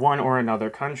in one or another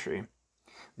country.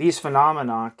 These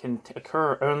phenomena can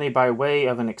occur only by way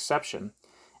of an exception,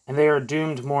 and they are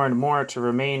doomed more and more to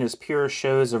remain as pure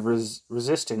shows of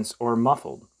resistance or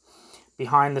muffled,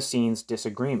 behind-the-scenes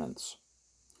disagreements.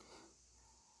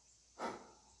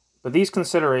 But these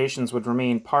considerations would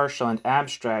remain partial and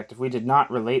abstract if we did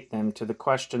not relate them to the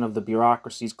question of the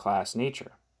bureaucracy's class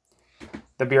nature.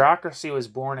 The bureaucracy was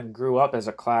born and grew up as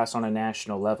a class on a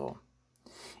national level.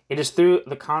 It is through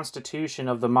the constitution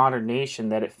of the modern nation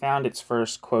that it found its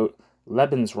first, quote,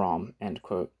 Lebensraum, end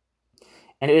quote.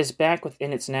 And it is back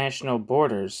within its national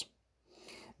borders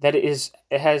that it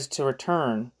has to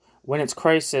return when its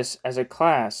crisis as a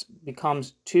class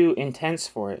becomes too intense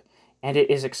for it, and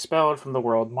it is expelled from the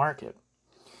world market.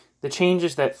 The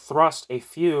changes that thrust a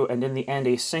few and in the end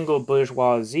a single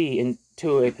bourgeoisie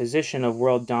into a position of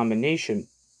world domination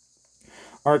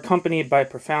are accompanied by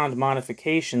profound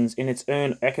modifications in its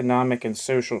own economic and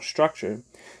social structure,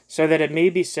 so that it may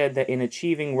be said that in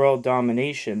achieving world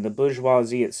domination, the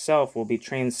bourgeoisie itself will be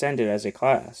transcended as a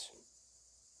class.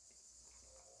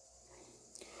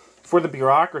 For the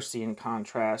bureaucracy, in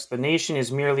contrast, the nation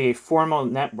is merely a formal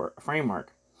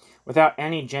framework, without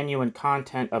any genuine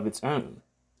content of its own.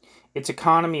 Its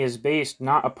economy is based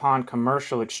not upon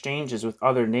commercial exchanges with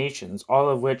other nations, all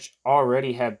of which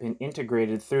already have been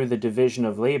integrated through the division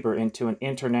of labor into an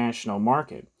international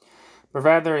market, but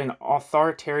rather an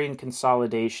authoritarian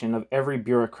consolidation of every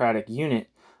bureaucratic unit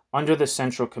under the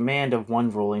central command of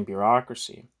one ruling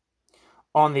bureaucracy.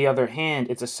 On the other hand,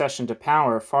 its accession to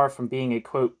power, far from being a,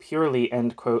 quote, purely,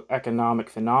 end quote, economic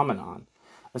phenomenon,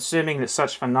 assuming that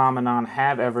such phenomenon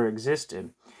have ever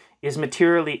existed, is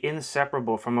materially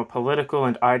inseparable from a political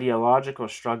and ideological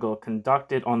struggle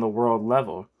conducted on the world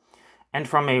level, and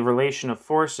from a relation of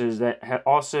forces that had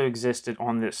also existed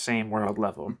on this same world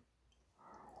level.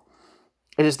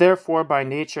 It is therefore by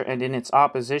nature and in its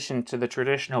opposition to the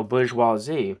traditional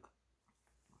bourgeoisie,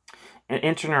 an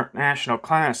international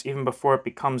class even before it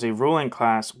becomes a ruling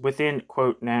class within,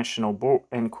 quote, national,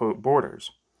 end quote,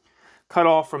 borders. Cut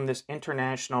off from this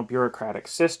international bureaucratic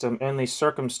system, only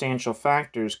circumstantial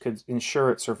factors could ensure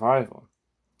its survival.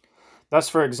 Thus,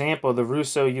 for example, the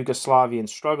Russo-Yugoslavian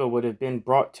struggle would have been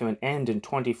brought to an end in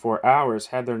 24 hours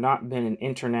had there not been an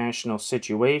international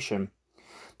situation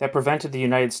that prevented the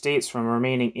United States from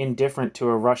remaining indifferent to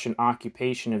a Russian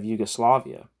occupation of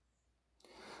Yugoslavia.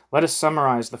 Let us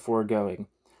summarize the foregoing.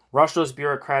 Russia's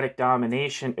bureaucratic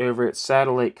domination over its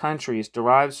satellite countries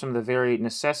derives from the very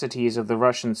necessities of the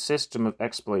Russian system of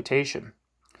exploitation.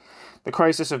 The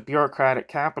crisis of bureaucratic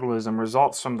capitalism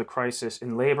results from the crisis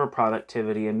in labor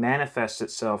productivity and manifests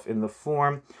itself in the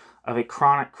form of a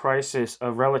chronic crisis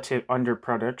of relative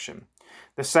underproduction.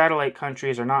 The satellite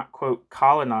countries are not, quote,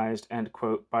 colonized, end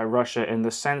quote, by Russia in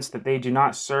the sense that they do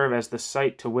not serve as the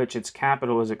site to which its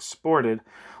capital is exported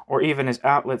or even as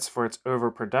outlets for its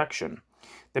overproduction.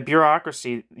 The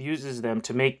bureaucracy uses them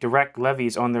to make direct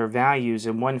levies on their values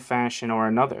in one fashion or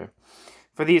another.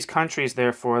 For these countries,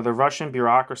 therefore, the Russian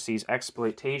bureaucracy's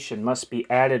exploitation must be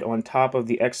added on top of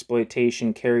the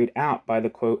exploitation carried out by the,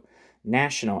 quote,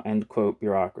 national, end quote,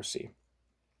 bureaucracy.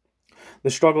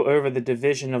 The struggle over the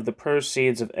division of the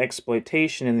proceeds of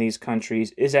exploitation in these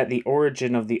countries is at the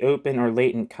origin of the open or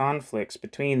latent conflicts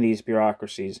between these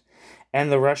bureaucracies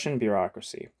and the Russian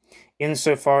bureaucracy,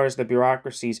 insofar as the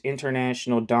bureaucracy's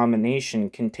international domination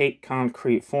can take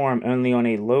concrete form only on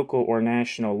a local or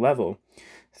national level,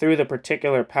 through the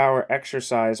particular power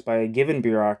exercised by a given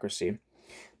bureaucracy.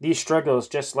 These struggles,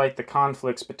 just like the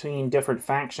conflicts between different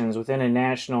factions within a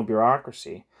national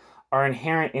bureaucracy, are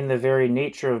inherent in the very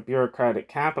nature of bureaucratic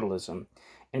capitalism,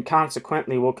 and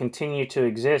consequently will continue to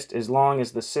exist as long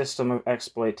as the system of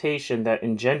exploitation that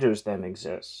engenders them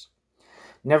exists.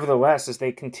 Nevertheless, as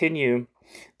they continue,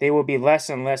 they will be less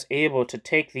and less able to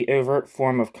take the overt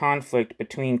form of conflict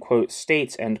between, quote,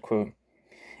 states, end quote.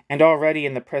 And already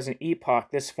in the present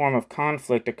epoch, this form of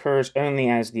conflict occurs only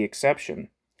as the exception.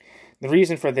 The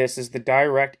reason for this is the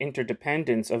direct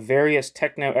interdependence of various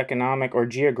techno-economic or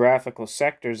geographical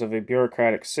sectors of a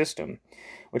bureaucratic system,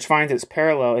 which finds its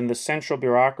parallel in the central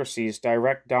bureaucracy's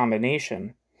direct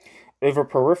domination over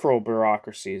peripheral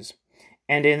bureaucracies,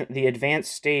 and in the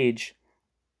advanced stage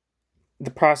the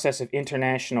process of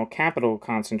international capital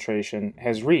concentration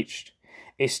has reached,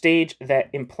 a stage that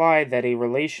implied that a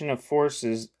relation of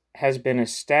forces has been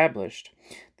established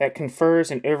that confers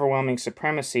an overwhelming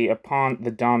supremacy upon the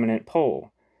dominant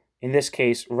pole, in this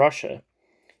case Russia,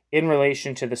 in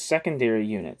relation to the secondary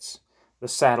units, the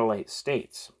satellite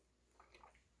states.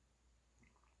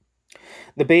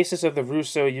 The basis of the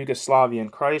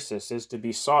Russo-Yugoslavian crisis is to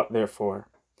be sought, therefore,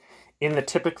 in the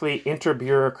typically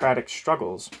interbureaucratic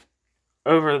struggles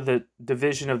over the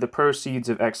division of the proceeds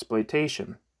of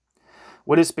exploitation.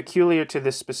 What is peculiar to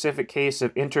this specific case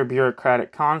of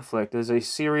interbureaucratic conflict is a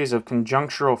series of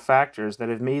conjunctural factors that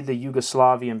have made the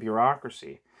Yugoslavian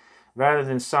bureaucracy, rather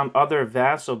than some other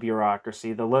vassal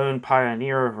bureaucracy, the lone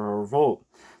pioneer of a revolt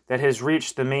that has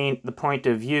reached the point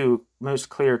of view most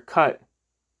clear-cut.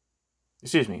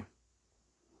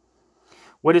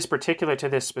 What is particular to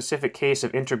this specific case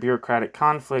of interbureaucratic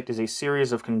conflict is a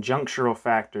series of conjunctural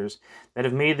factors that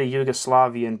have made the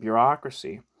Yugoslavian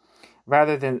bureaucracy,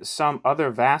 rather than some other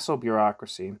vassal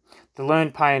bureaucracy, the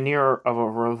lone pioneer of a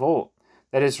revolt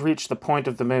that has reached the point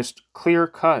of the most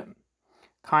clear-cut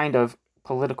kind of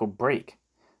political break.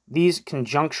 These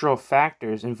conjunctural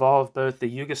factors involve both the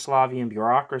Yugoslavian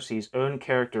bureaucracy's own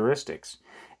characteristics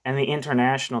and the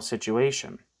international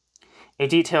situation. A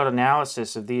detailed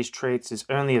analysis of these traits is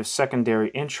only of secondary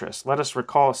interest. Let us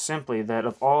recall simply that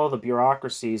of all the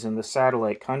bureaucracies in the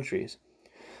satellite countries,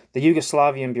 the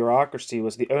Yugoslavian bureaucracy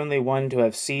was the only one to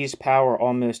have seized power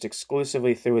almost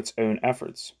exclusively through its own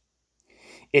efforts.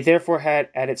 It therefore had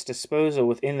at its disposal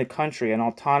within the country an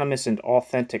autonomous and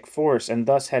authentic force, and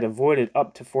thus had avoided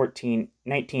up to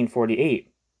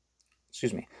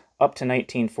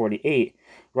 1948,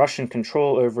 Russian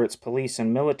control over its police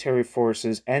and military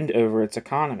forces and over its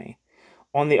economy.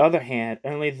 On the other hand,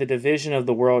 only the division of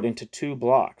the world into two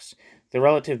blocks, the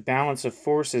relative balance of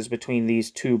forces between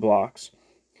these two blocks,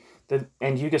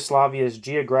 and Yugoslavia's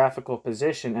geographical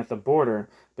position at the border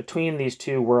between these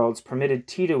two worlds permitted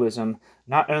Titoism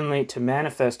not only to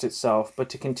manifest itself, but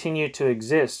to continue to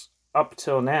exist up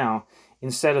till now,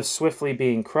 instead of swiftly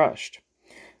being crushed.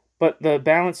 But the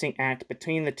balancing act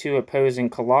between the two opposing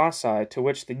colossi to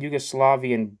which the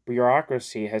Yugoslavian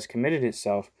bureaucracy has committed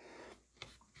itself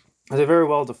has a very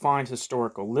well-defined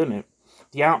historical limit,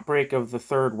 the outbreak of the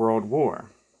Third World War.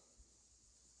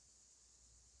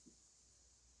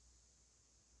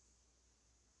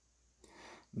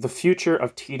 The future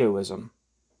of Titoism.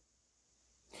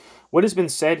 What has been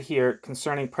said here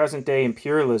concerning present-day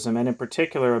imperialism, and in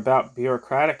particular about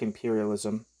bureaucratic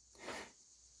imperialism,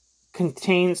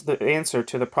 contains the answer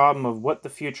to the problem of what the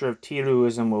future of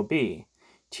Titoism will be.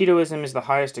 Titoism is the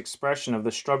highest expression of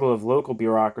the struggle of local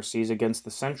bureaucracies against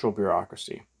the central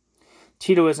bureaucracy.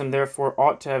 Titoism, therefore,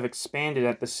 ought to have expanded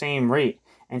at the same rate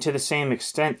and to the same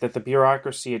extent that the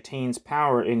bureaucracy attains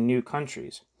power in new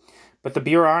countries. But the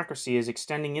bureaucracy is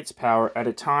extending its power at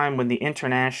a time when the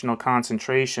international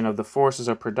concentration of the forces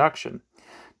of production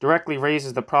directly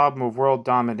raises the problem of world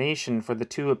domination for the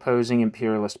two opposing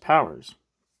imperialist powers.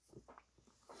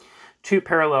 Two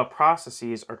parallel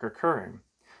processes are occurring.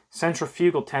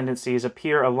 Centrifugal tendencies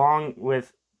appear along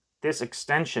with this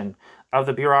extension of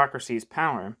the bureaucracy's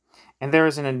power, and there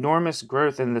is an enormous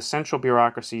growth in the central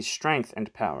bureaucracy's strength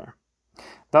and power,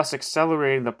 thus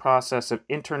accelerating the process of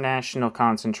international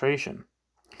concentration.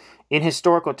 In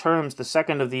historical terms, the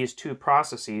second of these two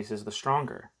processes is the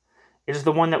stronger. It is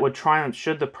the one that would triumph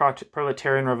should the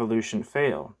proletarian revolution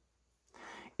fail.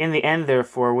 In the end,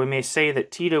 therefore, we may say that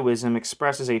Titoism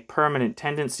expresses a permanent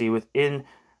tendency within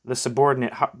the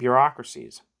subordinate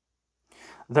bureaucracies,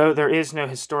 though there is no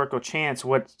historical chance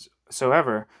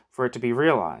whatsoever for it to be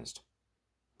realized.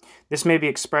 This may be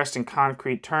expressed in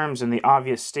concrete terms in the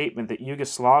obvious statement that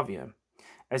Yugoslavia,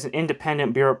 as an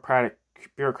independent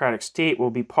bureaucratic state,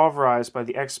 will be pulverized by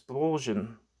the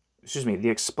explosion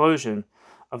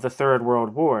of the Third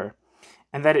World War,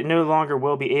 and that it no longer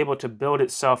will be able to build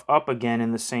itself up again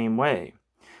in the same way,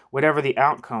 whatever the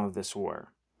outcome of this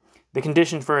war. The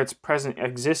condition for its present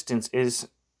existence is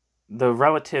the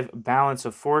relative balance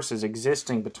of forces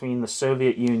existing between the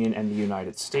Soviet Union and the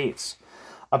United States,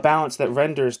 a balance that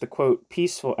renders the, quote,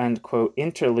 peaceful, end quote,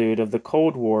 interlude of the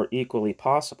Cold War equally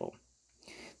possible.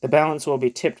 The balance will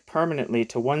be tipped permanently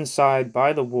to one side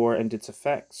by the war and its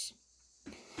effects.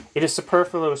 It is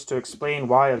superfluous to explain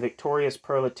why a victorious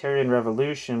proletarian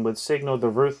revolution would signal the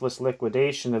ruthless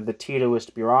liquidation of the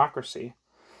Titoist bureaucracy,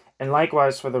 and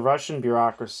likewise for the Russian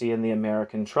bureaucracy and the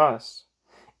American trusts.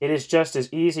 It is just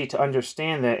as easy to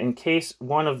understand that in case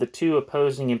one of the two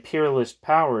opposing imperialist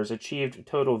powers achieved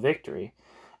total victory,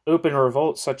 open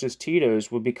revolts such as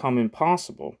Tito's would become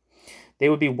impossible. They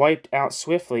would be wiped out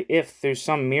swiftly if, through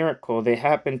some miracle, they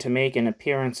happened to make an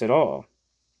appearance at all.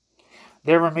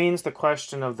 There remains the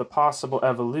question of the possible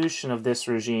evolution of this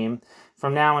regime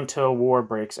from now until war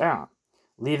breaks out,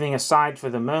 leaving aside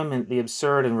for the moment the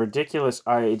absurd and ridiculous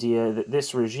idea that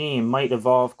this regime might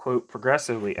evolve, quote,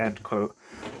 progressively, end quote,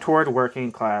 toward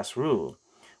working-class rule.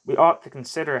 We ought to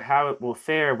consider how it will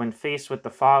fare when faced with the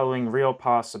following real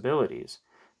possibilities: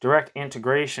 direct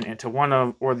integration into one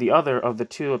of or the other of the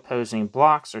two opposing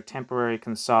blocks, or temporary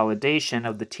consolidation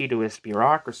of the Titoist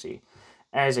bureaucracy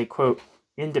as a, quote,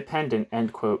 independent,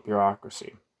 end quote,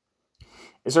 bureaucracy.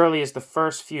 As early as the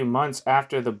first few months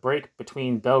after the break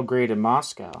between Belgrade and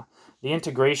Moscow, the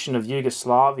integration of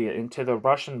Yugoslavia into the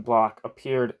Russian bloc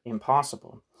appeared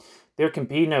impossible. There can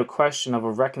be no question of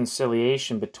a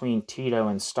reconciliation between Tito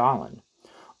and Stalin.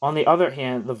 On the other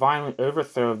hand, the violent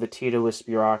overthrow of the Titoist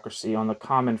bureaucracy on the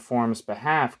common form's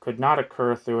behalf could not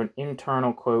occur through an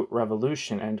internal, quote,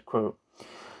 revolution, end quote.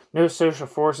 No social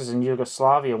forces in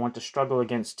Yugoslavia want to struggle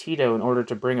against Tito in order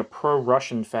to bring a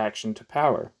pro-Russian faction to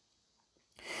power.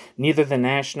 Neither the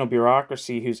national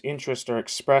bureaucracy, whose interests are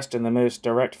expressed in the most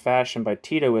direct fashion by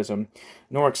Titoism,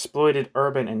 nor exploited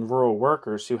urban and rural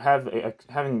workers who,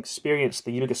 having experienced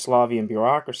the Yugoslavian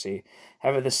bureaucracy,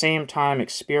 have at the same time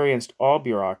experienced all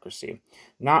bureaucracy,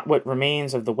 not what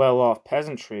remains of the well-off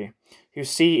peasantry, who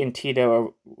see in Tito a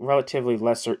relatively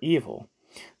lesser evil.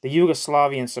 The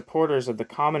Yugoslavian supporters of the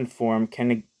common form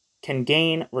can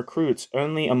gain recruits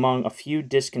only among a few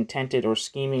discontented or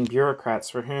scheming bureaucrats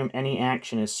for whom any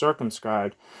action is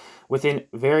circumscribed within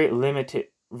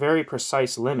very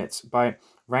precise limits by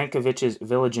Rankovich's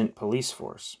vigilant police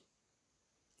force.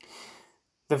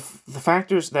 The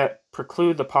factors that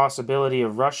preclude the possibility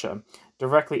of Russia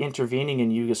directly intervening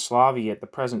in Yugoslavia at the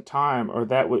present time,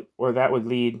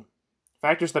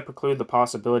 factors that preclude the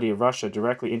possibility of Russia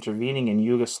directly intervening in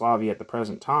Yugoslavia at the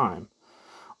present time,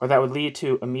 or that would lead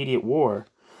to immediate war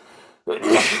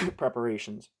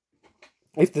preparations,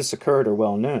 if this occurred, are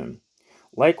well known.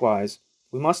 Likewise,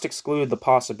 we must exclude the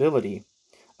possibility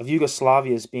of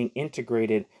Yugoslavia's being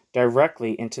integrated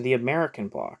directly into the American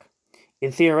bloc.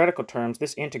 In theoretical terms,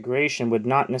 this integration would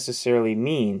not necessarily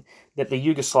mean that the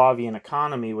Yugoslavian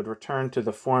economy would return to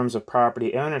the forms of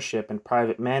property ownership and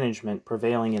private management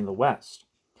prevailing in the West.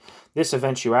 This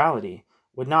eventuality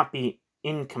would not be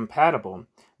incompatible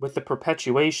with the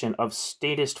perpetuation of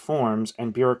statist forms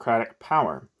and bureaucratic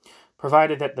power,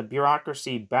 provided that the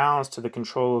bureaucracy bows to the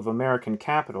control of American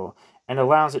capital and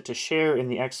allows it to share in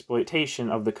the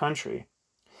exploitation of the country.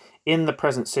 In the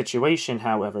present situation,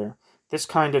 however, this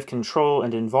kind of control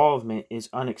and involvement is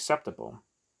unacceptable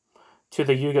to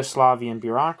the Yugoslavian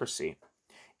bureaucracy.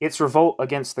 Its revolt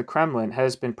against the Kremlin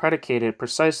has been predicated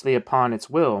precisely upon its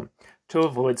will to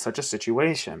avoid such a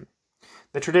situation.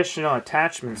 The traditional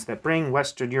attachments that bring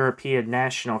Western European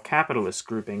national capitalist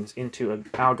groupings into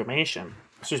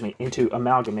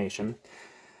amalgamation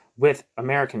with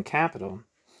American capital,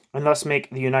 and thus make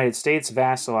the United States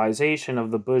vassalization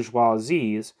of the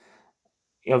bourgeoisies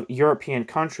of European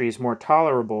countries more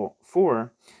tolerable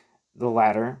for the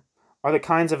latter, are the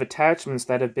kinds of attachments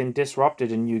that have been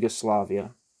disrupted in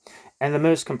Yugoslavia, and the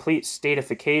most complete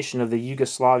statification of the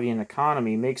Yugoslavian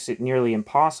economy makes it nearly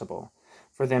impossible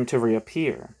for them to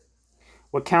reappear.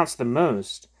 What counts the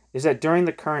most is that during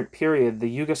the current period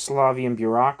the Yugoslavian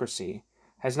bureaucracy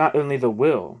has not only the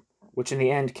will, which in the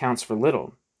end counts for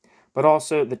little, but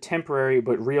also the temporary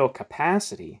but real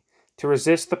capacity to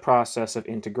resist the process of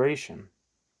integration.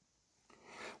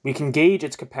 We can gauge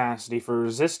its capacity for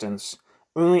resistance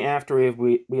only after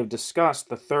we have discussed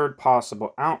the third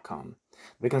possible outcome,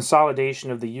 the consolidation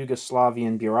of the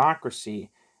Yugoslavian bureaucracy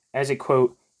as a,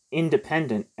 quote,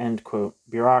 independent, end quote,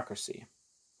 bureaucracy.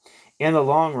 In the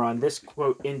long run, this,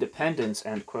 quote, independence,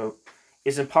 end quote,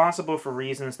 is impossible for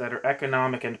reasons that are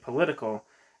economic and political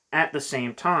at the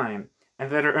same time,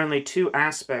 and that are only two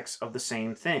aspects of the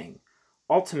same thing.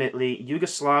 Ultimately,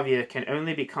 Yugoslavia can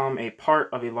only become a part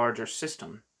of a larger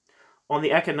system. On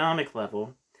the economic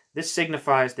level, this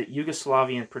signifies that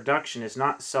Yugoslavian production is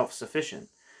not self-sufficient,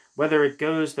 whether it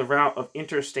goes the route of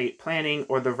interstate planning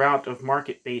or the route of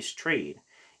market-based trade.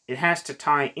 It has to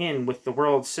tie in with the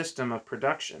world system of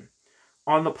production.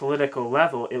 On the political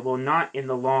level, it will not in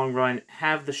the long run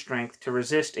have the strength to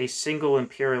resist a single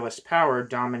imperialist power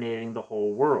dominating the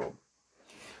whole world.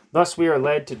 Thus we are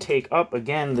led to take up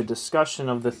again the discussion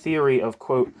of the theory of,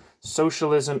 quote,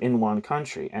 socialism in one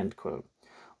country, end quote,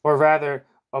 or rather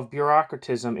of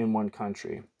bureaucratism in one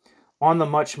country, on the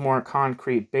much more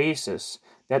concrete basis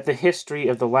that the history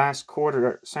of the last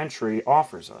quarter century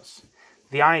offers us.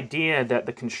 The idea that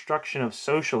the construction of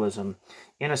socialism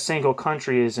in a single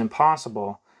country is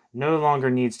impossible no longer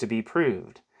needs to be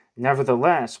proved.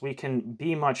 Nevertheless, we can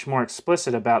be much more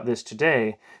explicit about this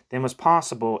today than was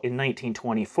possible in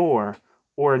 1924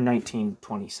 or in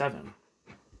 1927.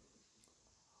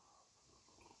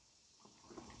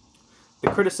 The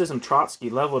criticism Trotsky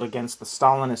leveled against the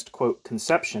Stalinist, quote,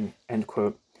 conception, end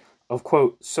quote, of,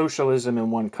 quote, socialism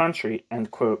in one country,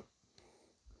 end quote,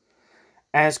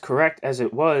 as correct as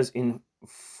it was in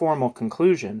formal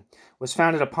conclusion, was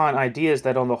founded upon ideas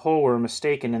that on the whole were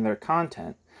mistaken in their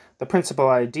content. The principal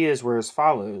ideas were as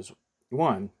follows.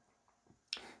 1.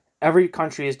 Every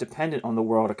country is dependent on the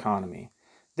world economy.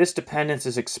 This dependence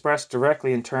is expressed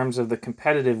directly in terms of the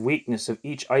competitive weakness of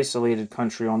each isolated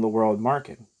country on the world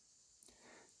market.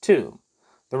 2.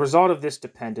 The result of this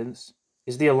dependence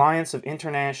is the alliance of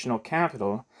international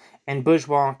capital and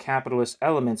bourgeois capitalist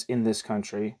elements in this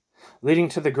country, leading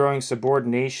to the growing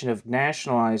subordination of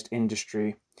nationalized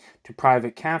industry to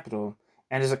private capital,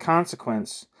 and as a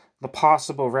consequence, the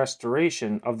possible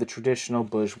restoration of the traditional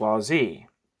bourgeoisie.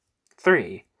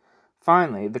 3.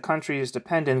 Finally, the country's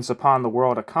dependence upon the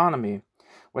world economy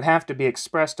would have to be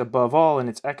expressed above all in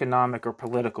its economic or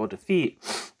political defeat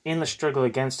in the struggle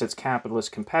against its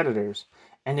capitalist competitors,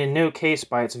 and in no case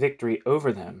by its victory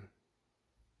over them.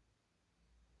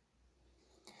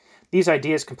 These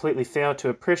ideas completely fail to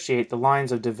appreciate the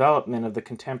lines of development of the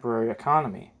contemporary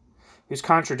economy, whose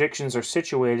contradictions are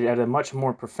situated at a much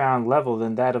more profound level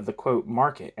than that of the, quote,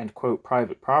 market and, quote,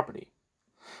 private property.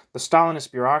 The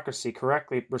Stalinist bureaucracy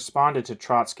correctly responded to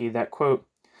Trotsky that, quote,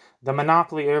 the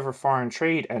monopoly over foreign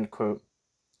trade, end quote,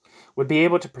 would be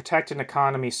able to protect an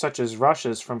economy such as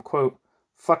Russia's from, quote,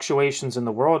 fluctuations in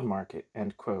the world market,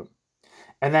 end quote,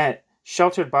 and that,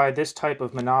 sheltered by this type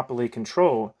of monopoly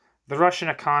control, the Russian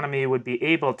economy would be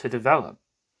able to develop.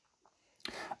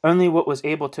 Only what was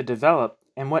able to develop,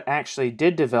 and what actually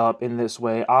did develop in this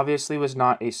way, obviously was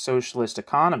not a socialist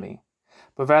economy,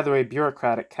 but rather a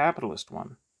bureaucratic capitalist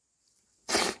one.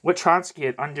 What Trotsky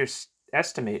had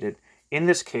underestimated in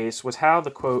this case was how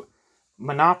the, quote,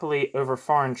 monopoly over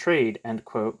foreign trade, end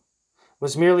quote,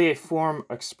 was merely a form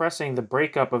expressing the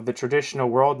breakup of the traditional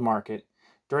world market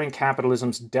during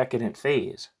capitalism's decadent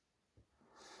phase.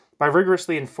 By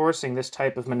rigorously enforcing this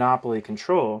type of monopoly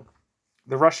control,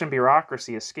 the Russian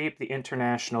bureaucracy escaped the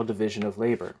international division of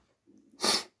labor.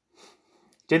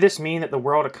 Did this mean that the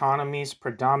world economy's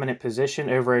predominant position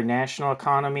over a national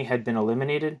economy had been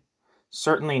eliminated?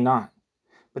 Certainly not.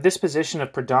 But this position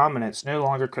of predominance no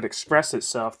longer could express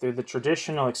itself through the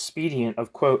traditional expedient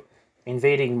of, quote,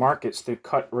 invading markets through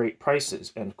cut-rate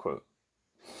prices, end quote.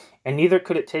 And neither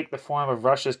could it take the form of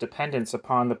Russia's dependence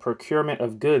upon the procurement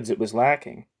of goods it was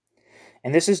lacking.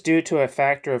 And this is due to a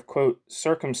factor of, quote,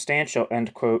 circumstantial,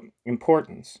 end quote,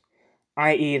 importance,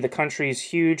 i.e. the country's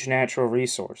huge natural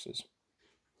resources.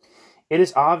 It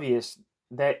is obvious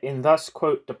that in thus,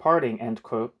 quote, departing, end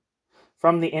quote,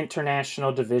 from the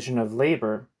international division of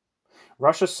labor,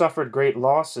 Russia suffered great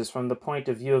losses from the point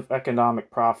of view of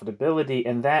economic profitability,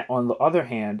 and that, on the other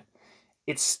hand,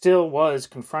 it still was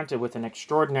confronted with an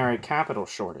extraordinary capital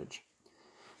shortage.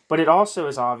 But it also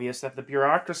is obvious that the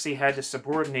bureaucracy had to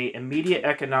subordinate immediate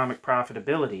economic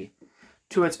profitability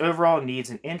to its overall needs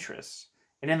and interests,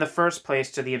 and in the first place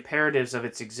to the imperatives of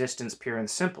its existence pure and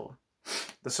simple.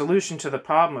 The solution to the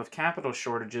problem of capital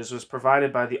shortages was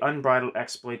provided by the unbridled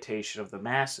exploitation of the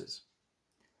masses.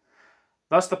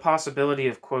 Thus the possibility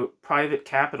of, quote, private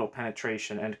capital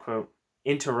penetration, end quote,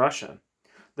 into Russia,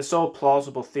 the sole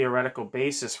plausible theoretical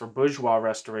basis for bourgeois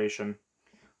restoration,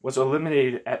 was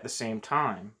eliminated at the same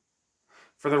time.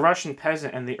 For the Russian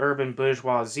peasant and the urban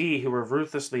bourgeoisie, who were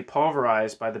ruthlessly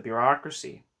pulverized by the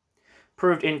bureaucracy,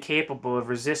 proved incapable of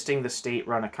resisting the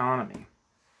state-run economy.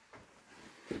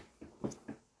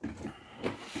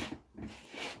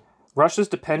 Russia's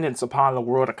dependence upon the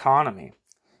world economy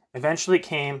eventually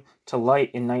came to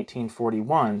light in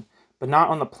 1941, but not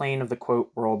on the plane of the, quote,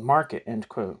 world market, end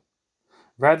quote.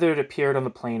 Rather, it appeared on the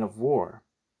plane of war.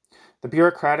 The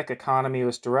bureaucratic economy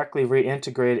was directly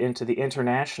reintegrated into the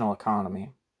international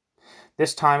economy,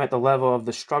 this time at the level of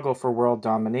the struggle for world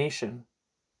domination.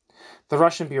 The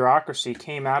Russian bureaucracy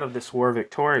came out of this war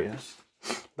victorious,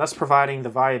 thus providing the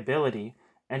viability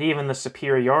and even the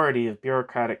superiority of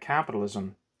bureaucratic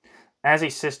capitalism as a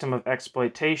system of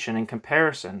exploitation in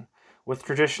comparison with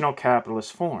traditional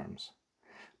capitalist forms.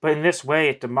 But in this way,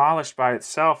 it demolished by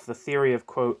itself the theory of,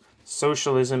 quote,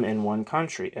 socialism in one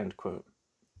country, end quote.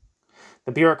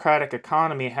 The bureaucratic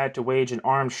economy had to wage an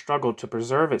armed struggle to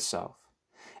preserve itself,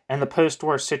 and the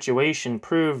post-war situation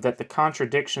proved that the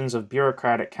contradictions of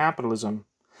bureaucratic capitalism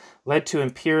led to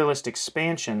imperialist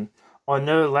expansion on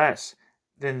no less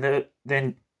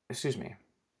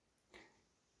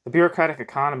The bureaucratic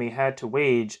economy had to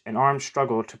wage an armed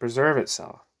struggle to preserve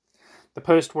itself. The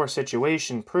post-war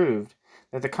situation proved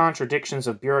that the contradictions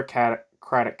of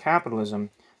bureaucratic capitalism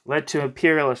led to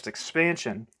imperialist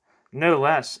expansion no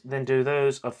less than do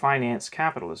those of finance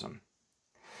capitalism.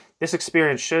 This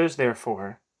experience shows,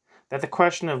 therefore, that the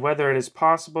question of whether it is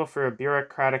possible for a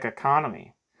bureaucratic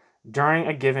economy, during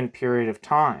a given period of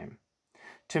time,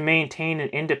 to maintain an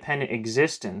independent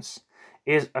existence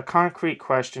is a concrete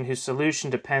question whose solution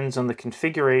depends on the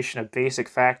configuration of basic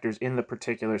factors in the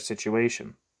particular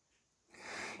situation.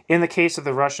 In the case of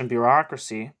the Russian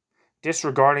bureaucracy,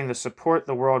 disregarding the support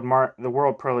the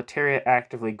world proletariat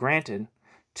actively granted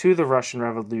to the Russian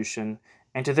Revolution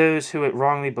and to those who it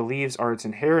wrongly believes are its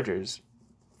inheritors,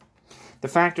 the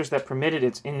factors that permitted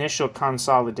its initial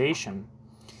consolidation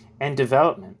and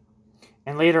development,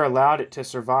 and later allowed it to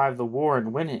survive the war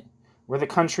and win it, were the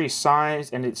country's size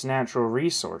and its natural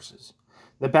resources,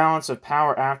 the balance of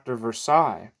power after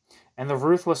Versailles, and the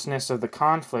ruthlessness of the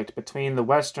conflict between the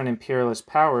Western imperialist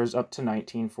powers up to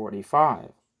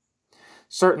 1945.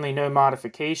 Certainly no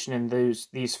modification in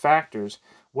these factors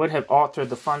would have altered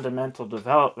the fundamental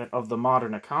development of the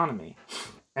modern economy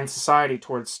and society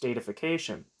towards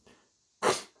statification,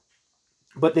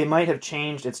 but they might have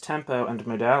changed its tempo and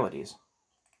modalities.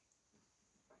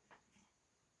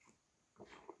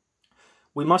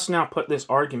 We must now put this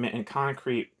argument in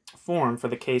concrete form for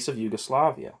the case of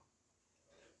Yugoslavia.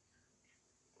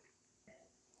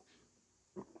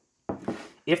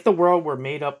 If the world were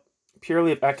made up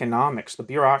purely of economics, the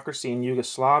bureaucracy in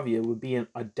Yugoslavia would be in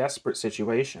a desperate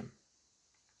situation.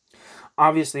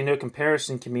 Obviously, no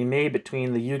comparison can be made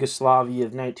between the Yugoslavia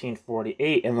of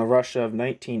 1948 and the Russia of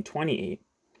 1928,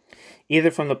 either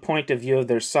from the point of view of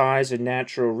their size and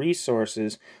natural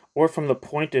resources or from the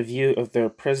point of view of their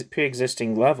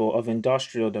pre-existing level of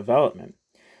industrial development.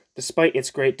 Despite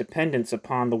its great dependence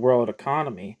upon the world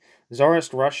economy,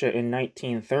 Tsarist Russia in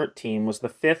 1913 was the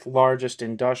fifth largest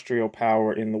industrial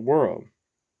power in the world,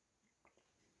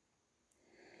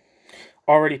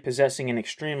 already possessing an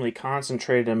extremely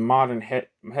concentrated and modern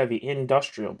heavy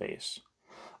industrial base.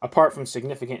 Apart from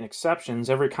significant exceptions,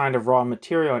 every kind of raw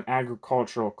material and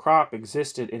agricultural crop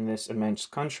existed in this immense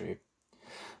country.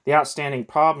 The outstanding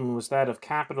problem was that of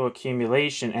capital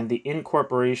accumulation and the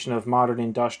incorporation of modern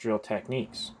industrial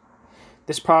techniques.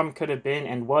 This problem could have been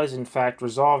and was in fact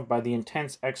resolved by the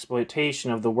intense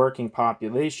exploitation of the working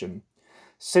population,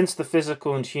 since the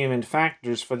physical and human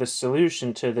factors for the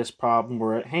solution to this problem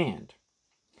were at hand.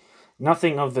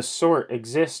 Nothing of the sort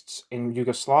exists in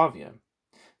Yugoslavia.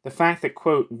 The fact that,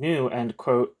 quote, new and,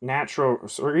 quote, natural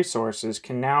resources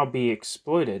can now be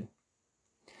exploited,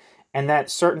 and that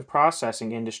certain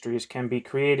processing industries can be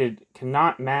created,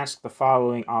 cannot mask the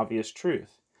following obvious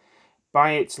truth.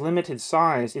 By its limited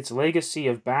size, its legacy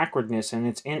of backwardness, and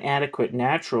its inadequate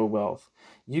natural wealth,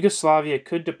 Yugoslavia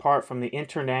could depart from the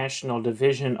international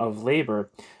division of labor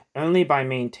only by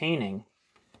maintaining...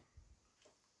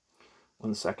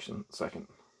 One second. I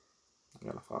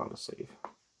got a file to save.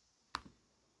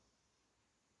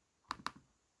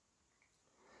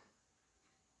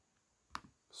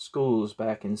 School's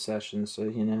back in session, so,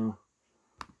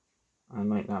 I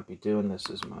might not be doing this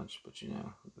as much, but,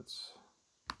 it's...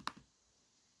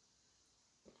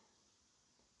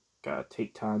 Gotta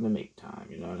take time to make time,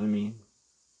 you know what I mean?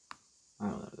 I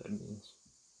don't know what that means.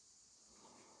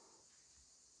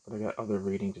 But I got other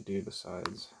reading to do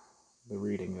besides the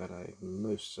reading that I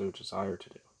most so desire to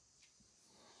do.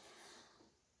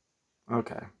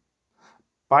 Okay.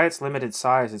 By its limited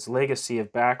size, its legacy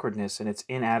of backwardness, and its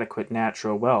inadequate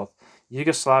natural wealth,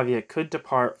 Yugoslavia could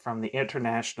depart from the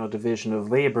international division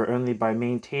of labor only by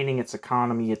maintaining its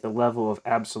economy at the level of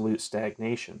absolute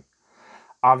stagnation.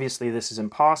 Obviously, this is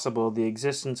impossible. The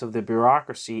existence of the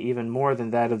bureaucracy, even more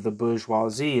than that of the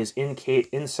bourgeoisie, is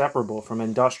inseparable from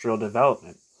industrial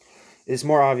development. It is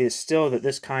more obvious still that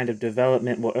this kind of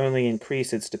development will only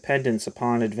increase its dependence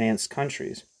upon advanced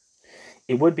countries.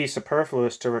 It would be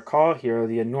superfluous to recall here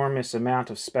the enormous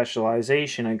amount of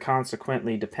specialization and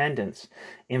consequently dependence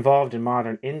involved in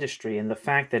modern industry, and the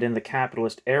fact that in the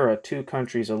capitalist era 2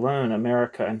 countries alone,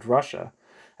 America and Russia,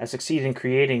 have succeeded in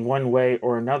creating one way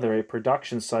or another a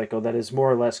production cycle that is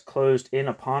more or less closed in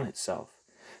upon itself,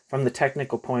 from the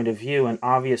technical point of view and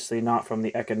obviously not from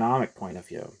the economic point of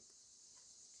view.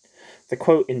 The,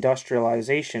 quote,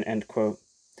 industrialization, end quote,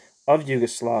 of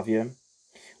Yugoslavia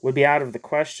would be out of the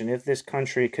question if this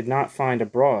country could not find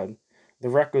abroad the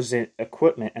requisite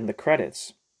equipment and the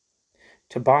credits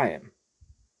to buy it.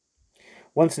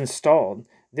 Once installed,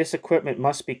 this equipment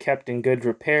must be kept in good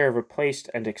repair, replaced,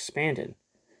 and expanded.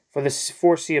 For the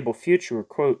foreseeable future,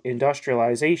 quote,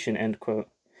 industrialization, end quote,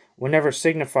 will never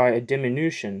signify a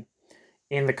diminution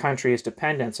in the country's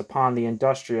dependence upon the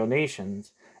industrial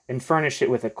nations and furnish it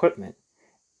with equipment,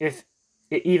 if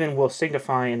it even will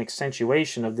signify an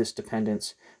accentuation of this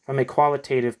dependence from a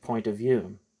qualitative point of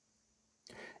view.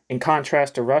 In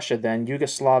contrast to Russia, then,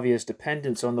 Yugoslavia's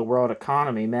dependence on the world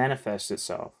economy manifests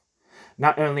itself,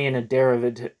 not only in a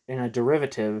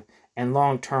derivative and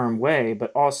long-term way,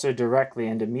 but also directly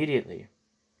and immediately.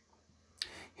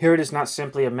 Here it is not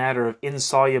simply a matter of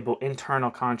insoluble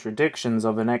internal contradictions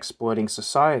of an exploiting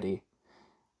society,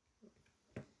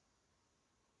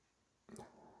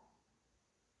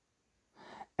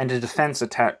 and a defense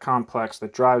attack complex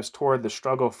that drives toward the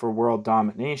struggle for world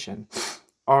domination.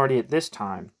 Already at this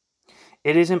time,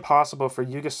 it is impossible for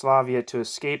Yugoslavia to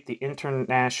escape the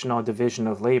international division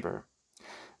of labor.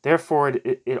 Therefore,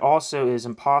 it also is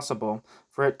impossible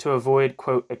for it to avoid,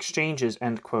 quote, exchanges,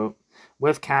 end quote,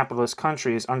 with capitalist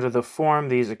countries under the form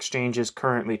these exchanges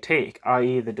currently take,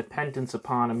 i.e. the dependence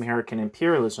upon American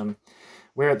imperialism,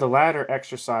 where the latter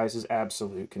exercises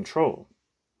absolute control.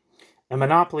 A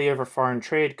monopoly over foreign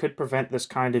trade could prevent this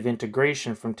kind of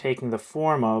integration from taking the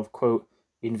form of, quote,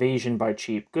 invasion by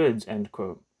cheap goods, end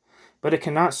quote. But it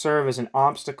cannot serve as an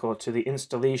obstacle to the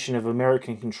installation of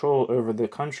American control over the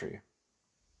country.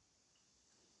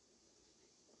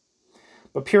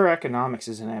 But pure economics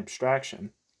is an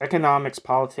abstraction. Economics,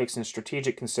 politics, and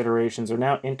strategic considerations are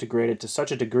now integrated to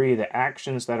such a degree that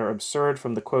actions that are absurd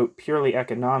from the, quote, purely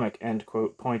economic, end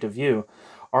quote, point of view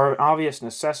are of obvious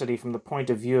necessity from the point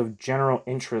of view of the general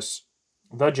interests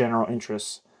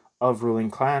of ruling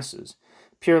classes.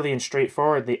 Purely and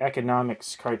straightforward, the economic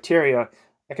criteria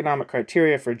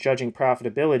for judging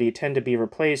profitability tend to be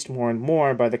replaced more and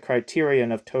more by the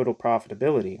criterion of total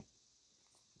profitability,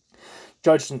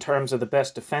 judged in terms of the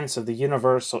best defense of the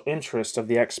universal interests of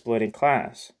the exploiting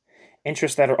class,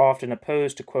 interests that are often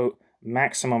opposed to, quote,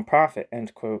 maximum profit,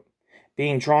 end quote,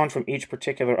 being drawn from each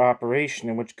particular operation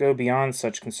and which go beyond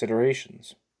such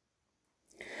considerations.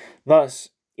 Thus,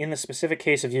 in the specific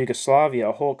case of Yugoslavia,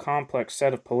 a whole complex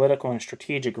set of political and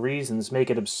strategic reasons make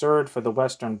it absurd for the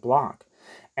Western Bloc,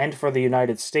 and for the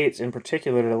United States in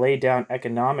particular, to lay down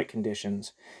economic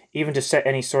conditions, even to set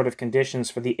any sort of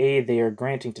conditions for the aid they are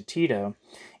granting to Tito,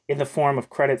 in the form of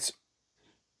credits,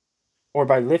 or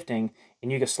by lifting, in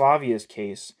Yugoslavia's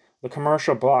case, the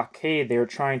commercial blockade they are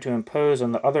trying to impose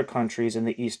on the other countries in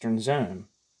the Eastern Zone.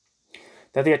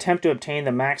 That they attempt to obtain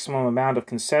the maximum amount of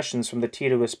concessions from the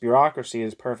Titoist bureaucracy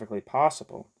is perfectly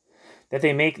possible. That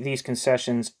they make these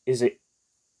concessions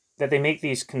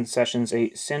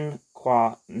a sine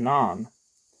qua non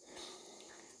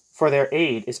for their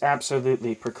aid is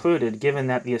absolutely precluded, given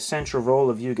that the essential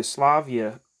role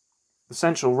Yugoslavia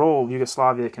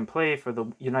can play for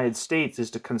the United States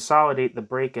is to consolidate the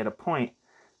break at a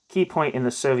key point in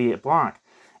the Soviet bloc,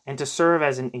 and to serve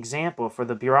as an example for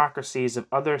the bureaucracies of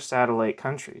other satellite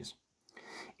countries.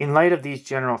 In light of these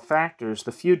general factors,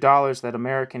 the few dollars that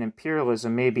American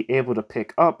imperialism may be able to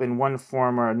pick up in one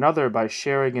form or another by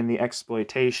sharing in the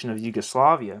exploitation of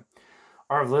Yugoslavia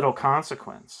are of little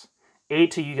consequence.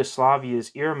 Aid to Yugoslavia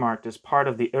is earmarked as part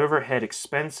of the overhead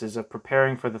expenses of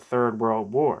preparing for the Third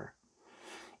World War.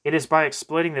 It is by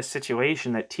exploiting this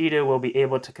situation that Tito will be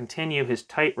able to continue his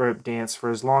tightrope dance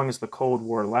for as long as the Cold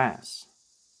War lasts.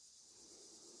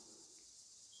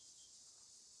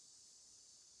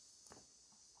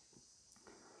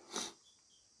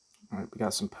 All right, we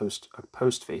got some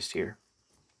post-faced here.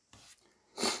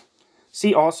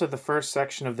 See also the first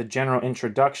section of the general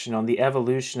introduction on the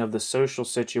evolution of the social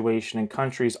situation in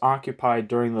countries occupied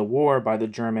during the war by the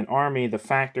German army, the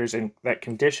factors that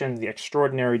conditioned the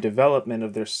extraordinary development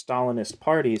of their Stalinist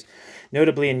parties,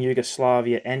 notably in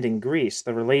Yugoslavia and in Greece,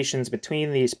 the relations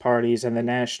between these parties and the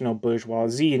national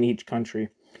bourgeoisie in each country,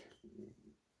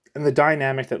 and the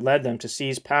dynamic that led them to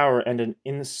seize power and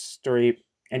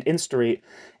instaurate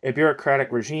a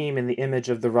bureaucratic regime in the image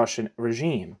of the Russian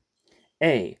regime.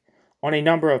 A. On a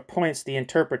number of points, the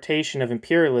interpretation of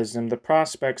imperialism, the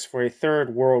prospects for a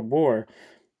Third World War,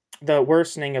 the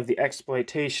worsening of the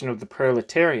exploitation of the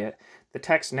proletariat, the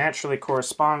text naturally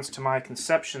corresponds to my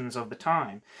conceptions of the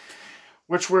time,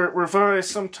 which were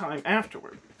revised some time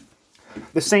afterward.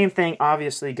 The same thing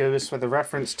obviously goes for the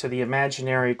reference to the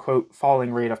imaginary, quote,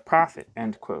 falling rate of profit,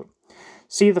 end quote.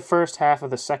 See the first half of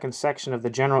the second section of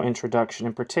the general introduction,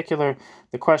 in particular,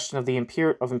 the question of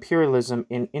imperialism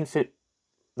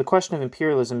The question of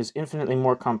imperialism is infinitely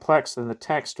more complex than the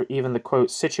text or even the, quote,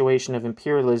 situation of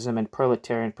imperialism and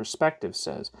proletarian perspective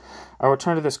says. I'll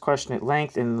return to this question at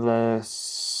length in the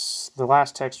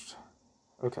last text.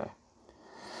 Okay.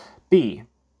 B.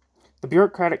 That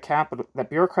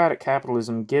bureaucratic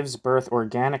capitalism gives birth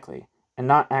organically and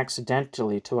not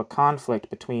accidentally to a conflict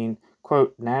between,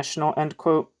 quote, national, end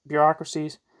quote,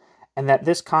 bureaucracies, and that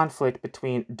this conflict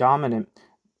between dominant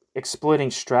exploiting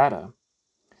strata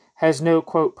has no,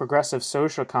 quote, progressive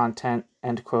social content,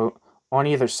 end quote, on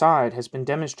either side has been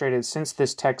demonstrated since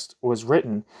this text was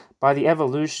written by the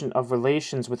evolution of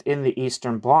relations within the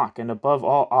Eastern Bloc, and above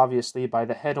all, obviously, by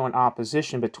the head-on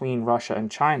opposition between Russia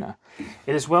and China.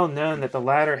 It is well known that the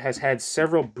latter has had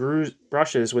several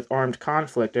brushes with armed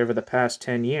conflict over the past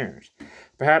 10 years.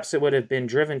 Perhaps it would have been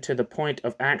driven to the point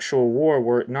of actual war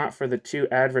were it not for the two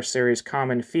adversaries'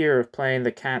 common fear of playing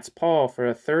the cat's paw for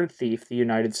a third thief, the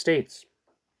United States.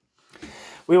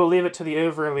 We will leave it to the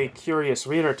overly curious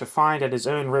reader to find at his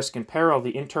own risk and peril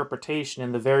the interpretation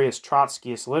in the various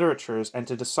Trotskyist literatures and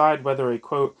to decide whether a,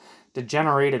 quote,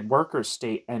 degenerated workers'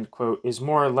 state, end quote, is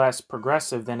more or less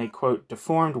progressive than a, quote,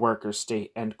 deformed workers'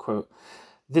 state, end quote.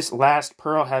 This last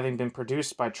pearl having been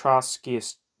produced by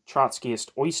Trotskyist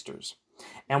oysters.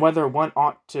 and whether one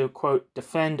ought to, quote,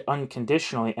 defend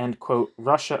unconditionally, end quote,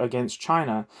 Russia against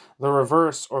China, the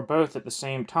reverse, or both at the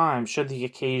same time, should the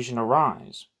occasion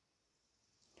arise.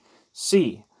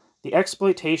 C. The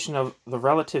exploitation of the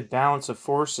relative balance of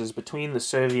forces between the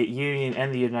Soviet Union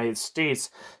and the United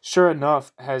States, sure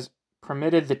enough, has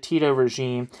permitted the Tito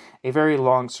regime a very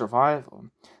long survival.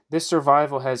 This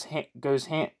survival has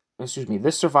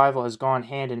gone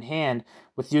hand in hand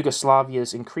with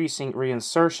Yugoslavia's increasing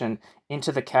reinsertion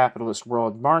into the capitalist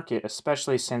world market,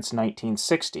 especially since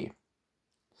 1960.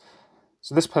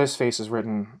 So this postface is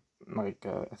written, I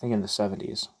think in the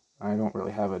 70s. I don't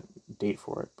really have a date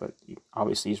for it, but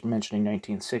obviously he's mentioning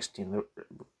 1960, and the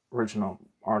original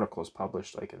article is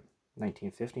published in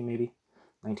 1950, maybe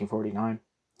 1949.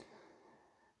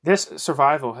 This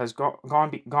survival has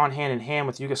gone hand in hand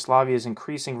with Yugoslavia's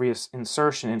increasing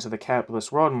reinsertion into the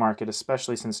capitalist world market,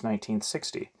 especially since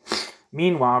 1960.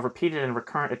 Meanwhile, repeated and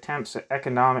recurrent attempts at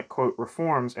economic, quote,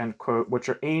 reforms, end quote, which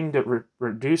are aimed at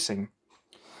reducing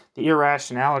the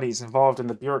irrationalities involved in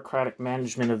the bureaucratic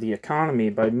management of the economy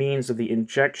by means of the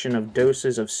injection of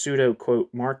doses of pseudo, quote,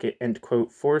 market, end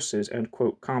quote, forces, end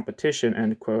quote, competition,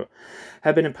 end quote,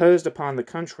 have been imposed upon the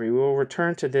country. We will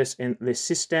return to this in Le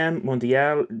Système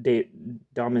Mondial de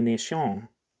Domination.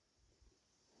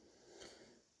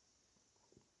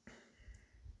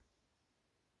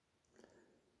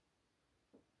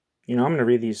 I'm going to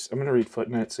read these. I'm going to read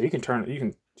footnotes, so you can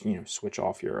switch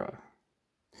off your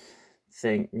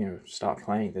thing, stop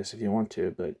playing this if you want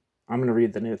to, but I'm going to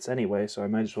read the notes anyway, so I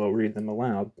might as well read them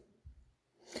aloud.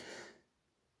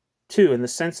 2. In the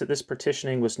sense that this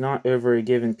partitioning was not over a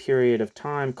given period of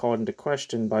time called into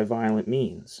question by violent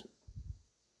means.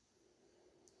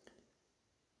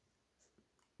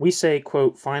 We say,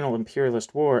 quote, final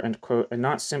imperialist war, end quote, and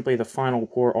not simply the final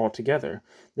war altogether.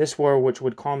 This war, which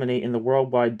would culminate in the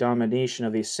worldwide domination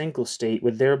of a single state,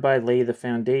 would thereby lay the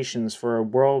foundations for a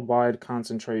worldwide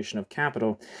concentration of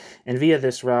capital, and via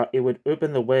this route it would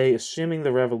open the way, assuming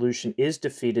the revolution is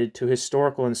defeated, to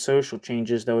historical and social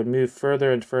changes that would move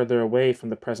further and further away from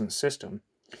the present system.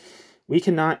 We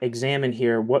cannot examine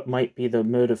here what might be the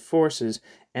motive forces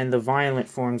and the violent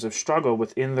forms of struggle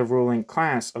within the ruling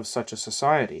class of such a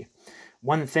society.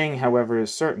 One thing, however,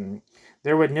 is certain.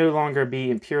 There would no longer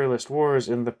be imperialist wars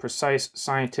in the precise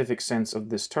scientific sense of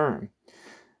this term.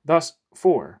 Thus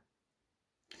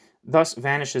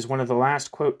vanishes one of the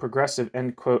last, quote, progressive,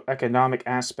 end quote, economic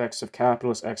aspects of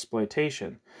capitalist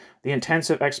exploitation. The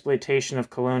intensive exploitation of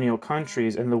colonial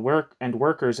countries and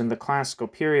workers in the classical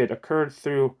period occurred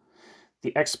through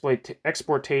the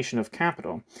exportation of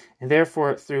capital, and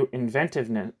therefore through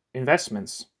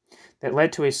investments that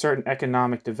led to a certain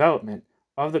economic development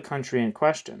of the country in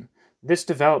question. This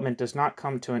development does not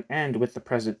come to an end with the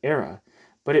present era,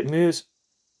 but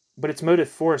its motive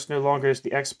force no longer is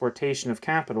the exportation of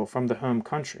capital from the home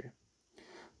country.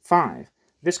 5.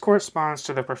 This corresponds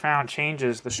to the profound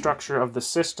changes the structure of the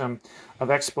system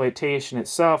of exploitation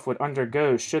itself would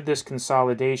undergo should this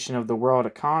consolidation of the world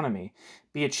economy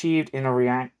be achieved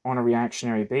on a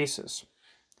reactionary basis.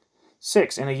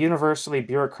 6. In a universally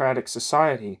bureaucratic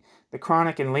society, the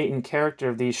chronic and latent character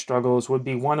of these struggles would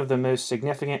be one of the most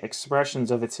significant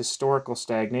expressions of its historical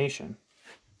stagnation.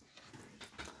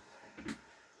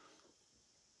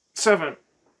 7.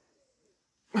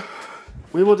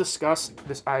 We will discuss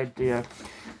this idea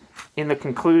in the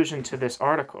conclusion to this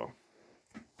article.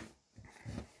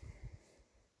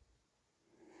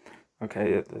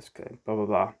 Okay, that's good. Blah, blah,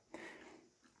 blah.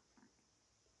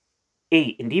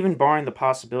 8. And even barring the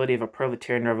possibility of a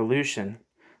proletarian revolution,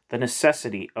 the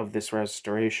necessity of this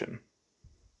restoration.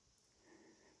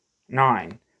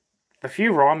 9. The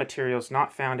few raw materials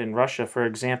not found in Russia, for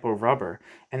example rubber,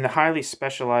 and the highly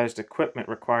specialized equipment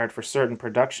required for certain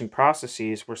production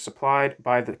processes were supplied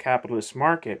by the capitalist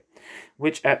market,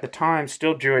 which at the time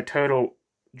still drew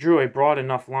a broad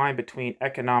enough line between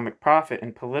economic profit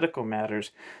and political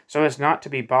matters so as not to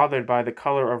be bothered by the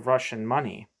color of Russian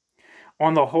money.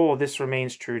 On the whole, this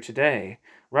remains true today.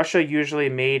 Russia usually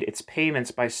made its payments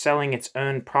by selling its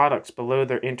own products below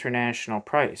their international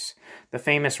price, the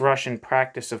famous Russian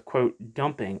practice of, quote,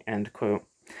 dumping, end quote,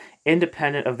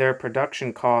 independent of their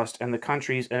production cost and the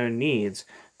country's own needs.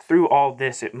 Through all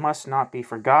this, it must not be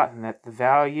forgotten that the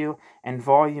value and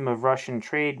volume of Russian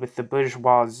trade with the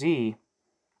bourgeois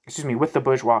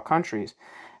countries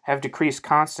have decreased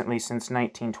constantly since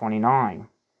 1929.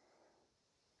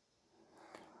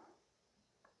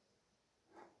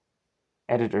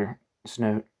 Editor's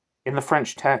note. In the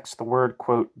French text, the word,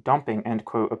 quote, dumping, end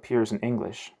quote, appears in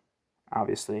English.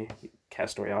 Obviously,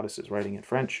 Castoriadis is writing in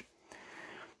French.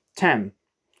 10.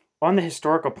 On the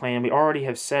historical plane, we already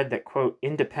have said that, quote,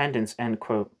 independence, end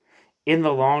quote, in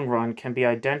the long run can be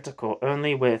identical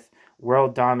only with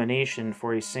world domination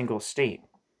for a single state.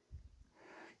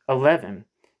 11.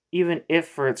 Even if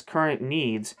for its current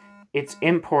needs, it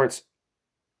imports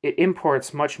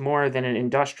much more than an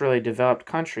industrially developed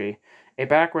country, a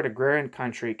backward agrarian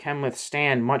country can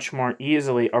withstand much more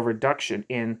easily a reduction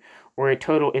in or a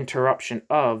total interruption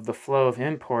of the flow of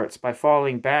imports by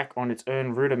falling back on its own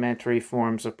rudimentary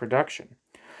forms of production.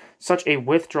 Such a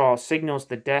withdrawal signals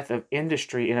the death of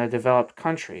industry in a developed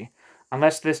country,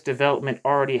 unless this development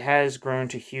already has grown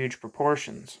to huge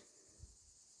proportions.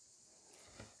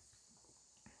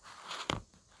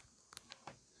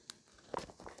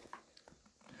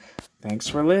 Thanks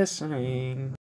for listening.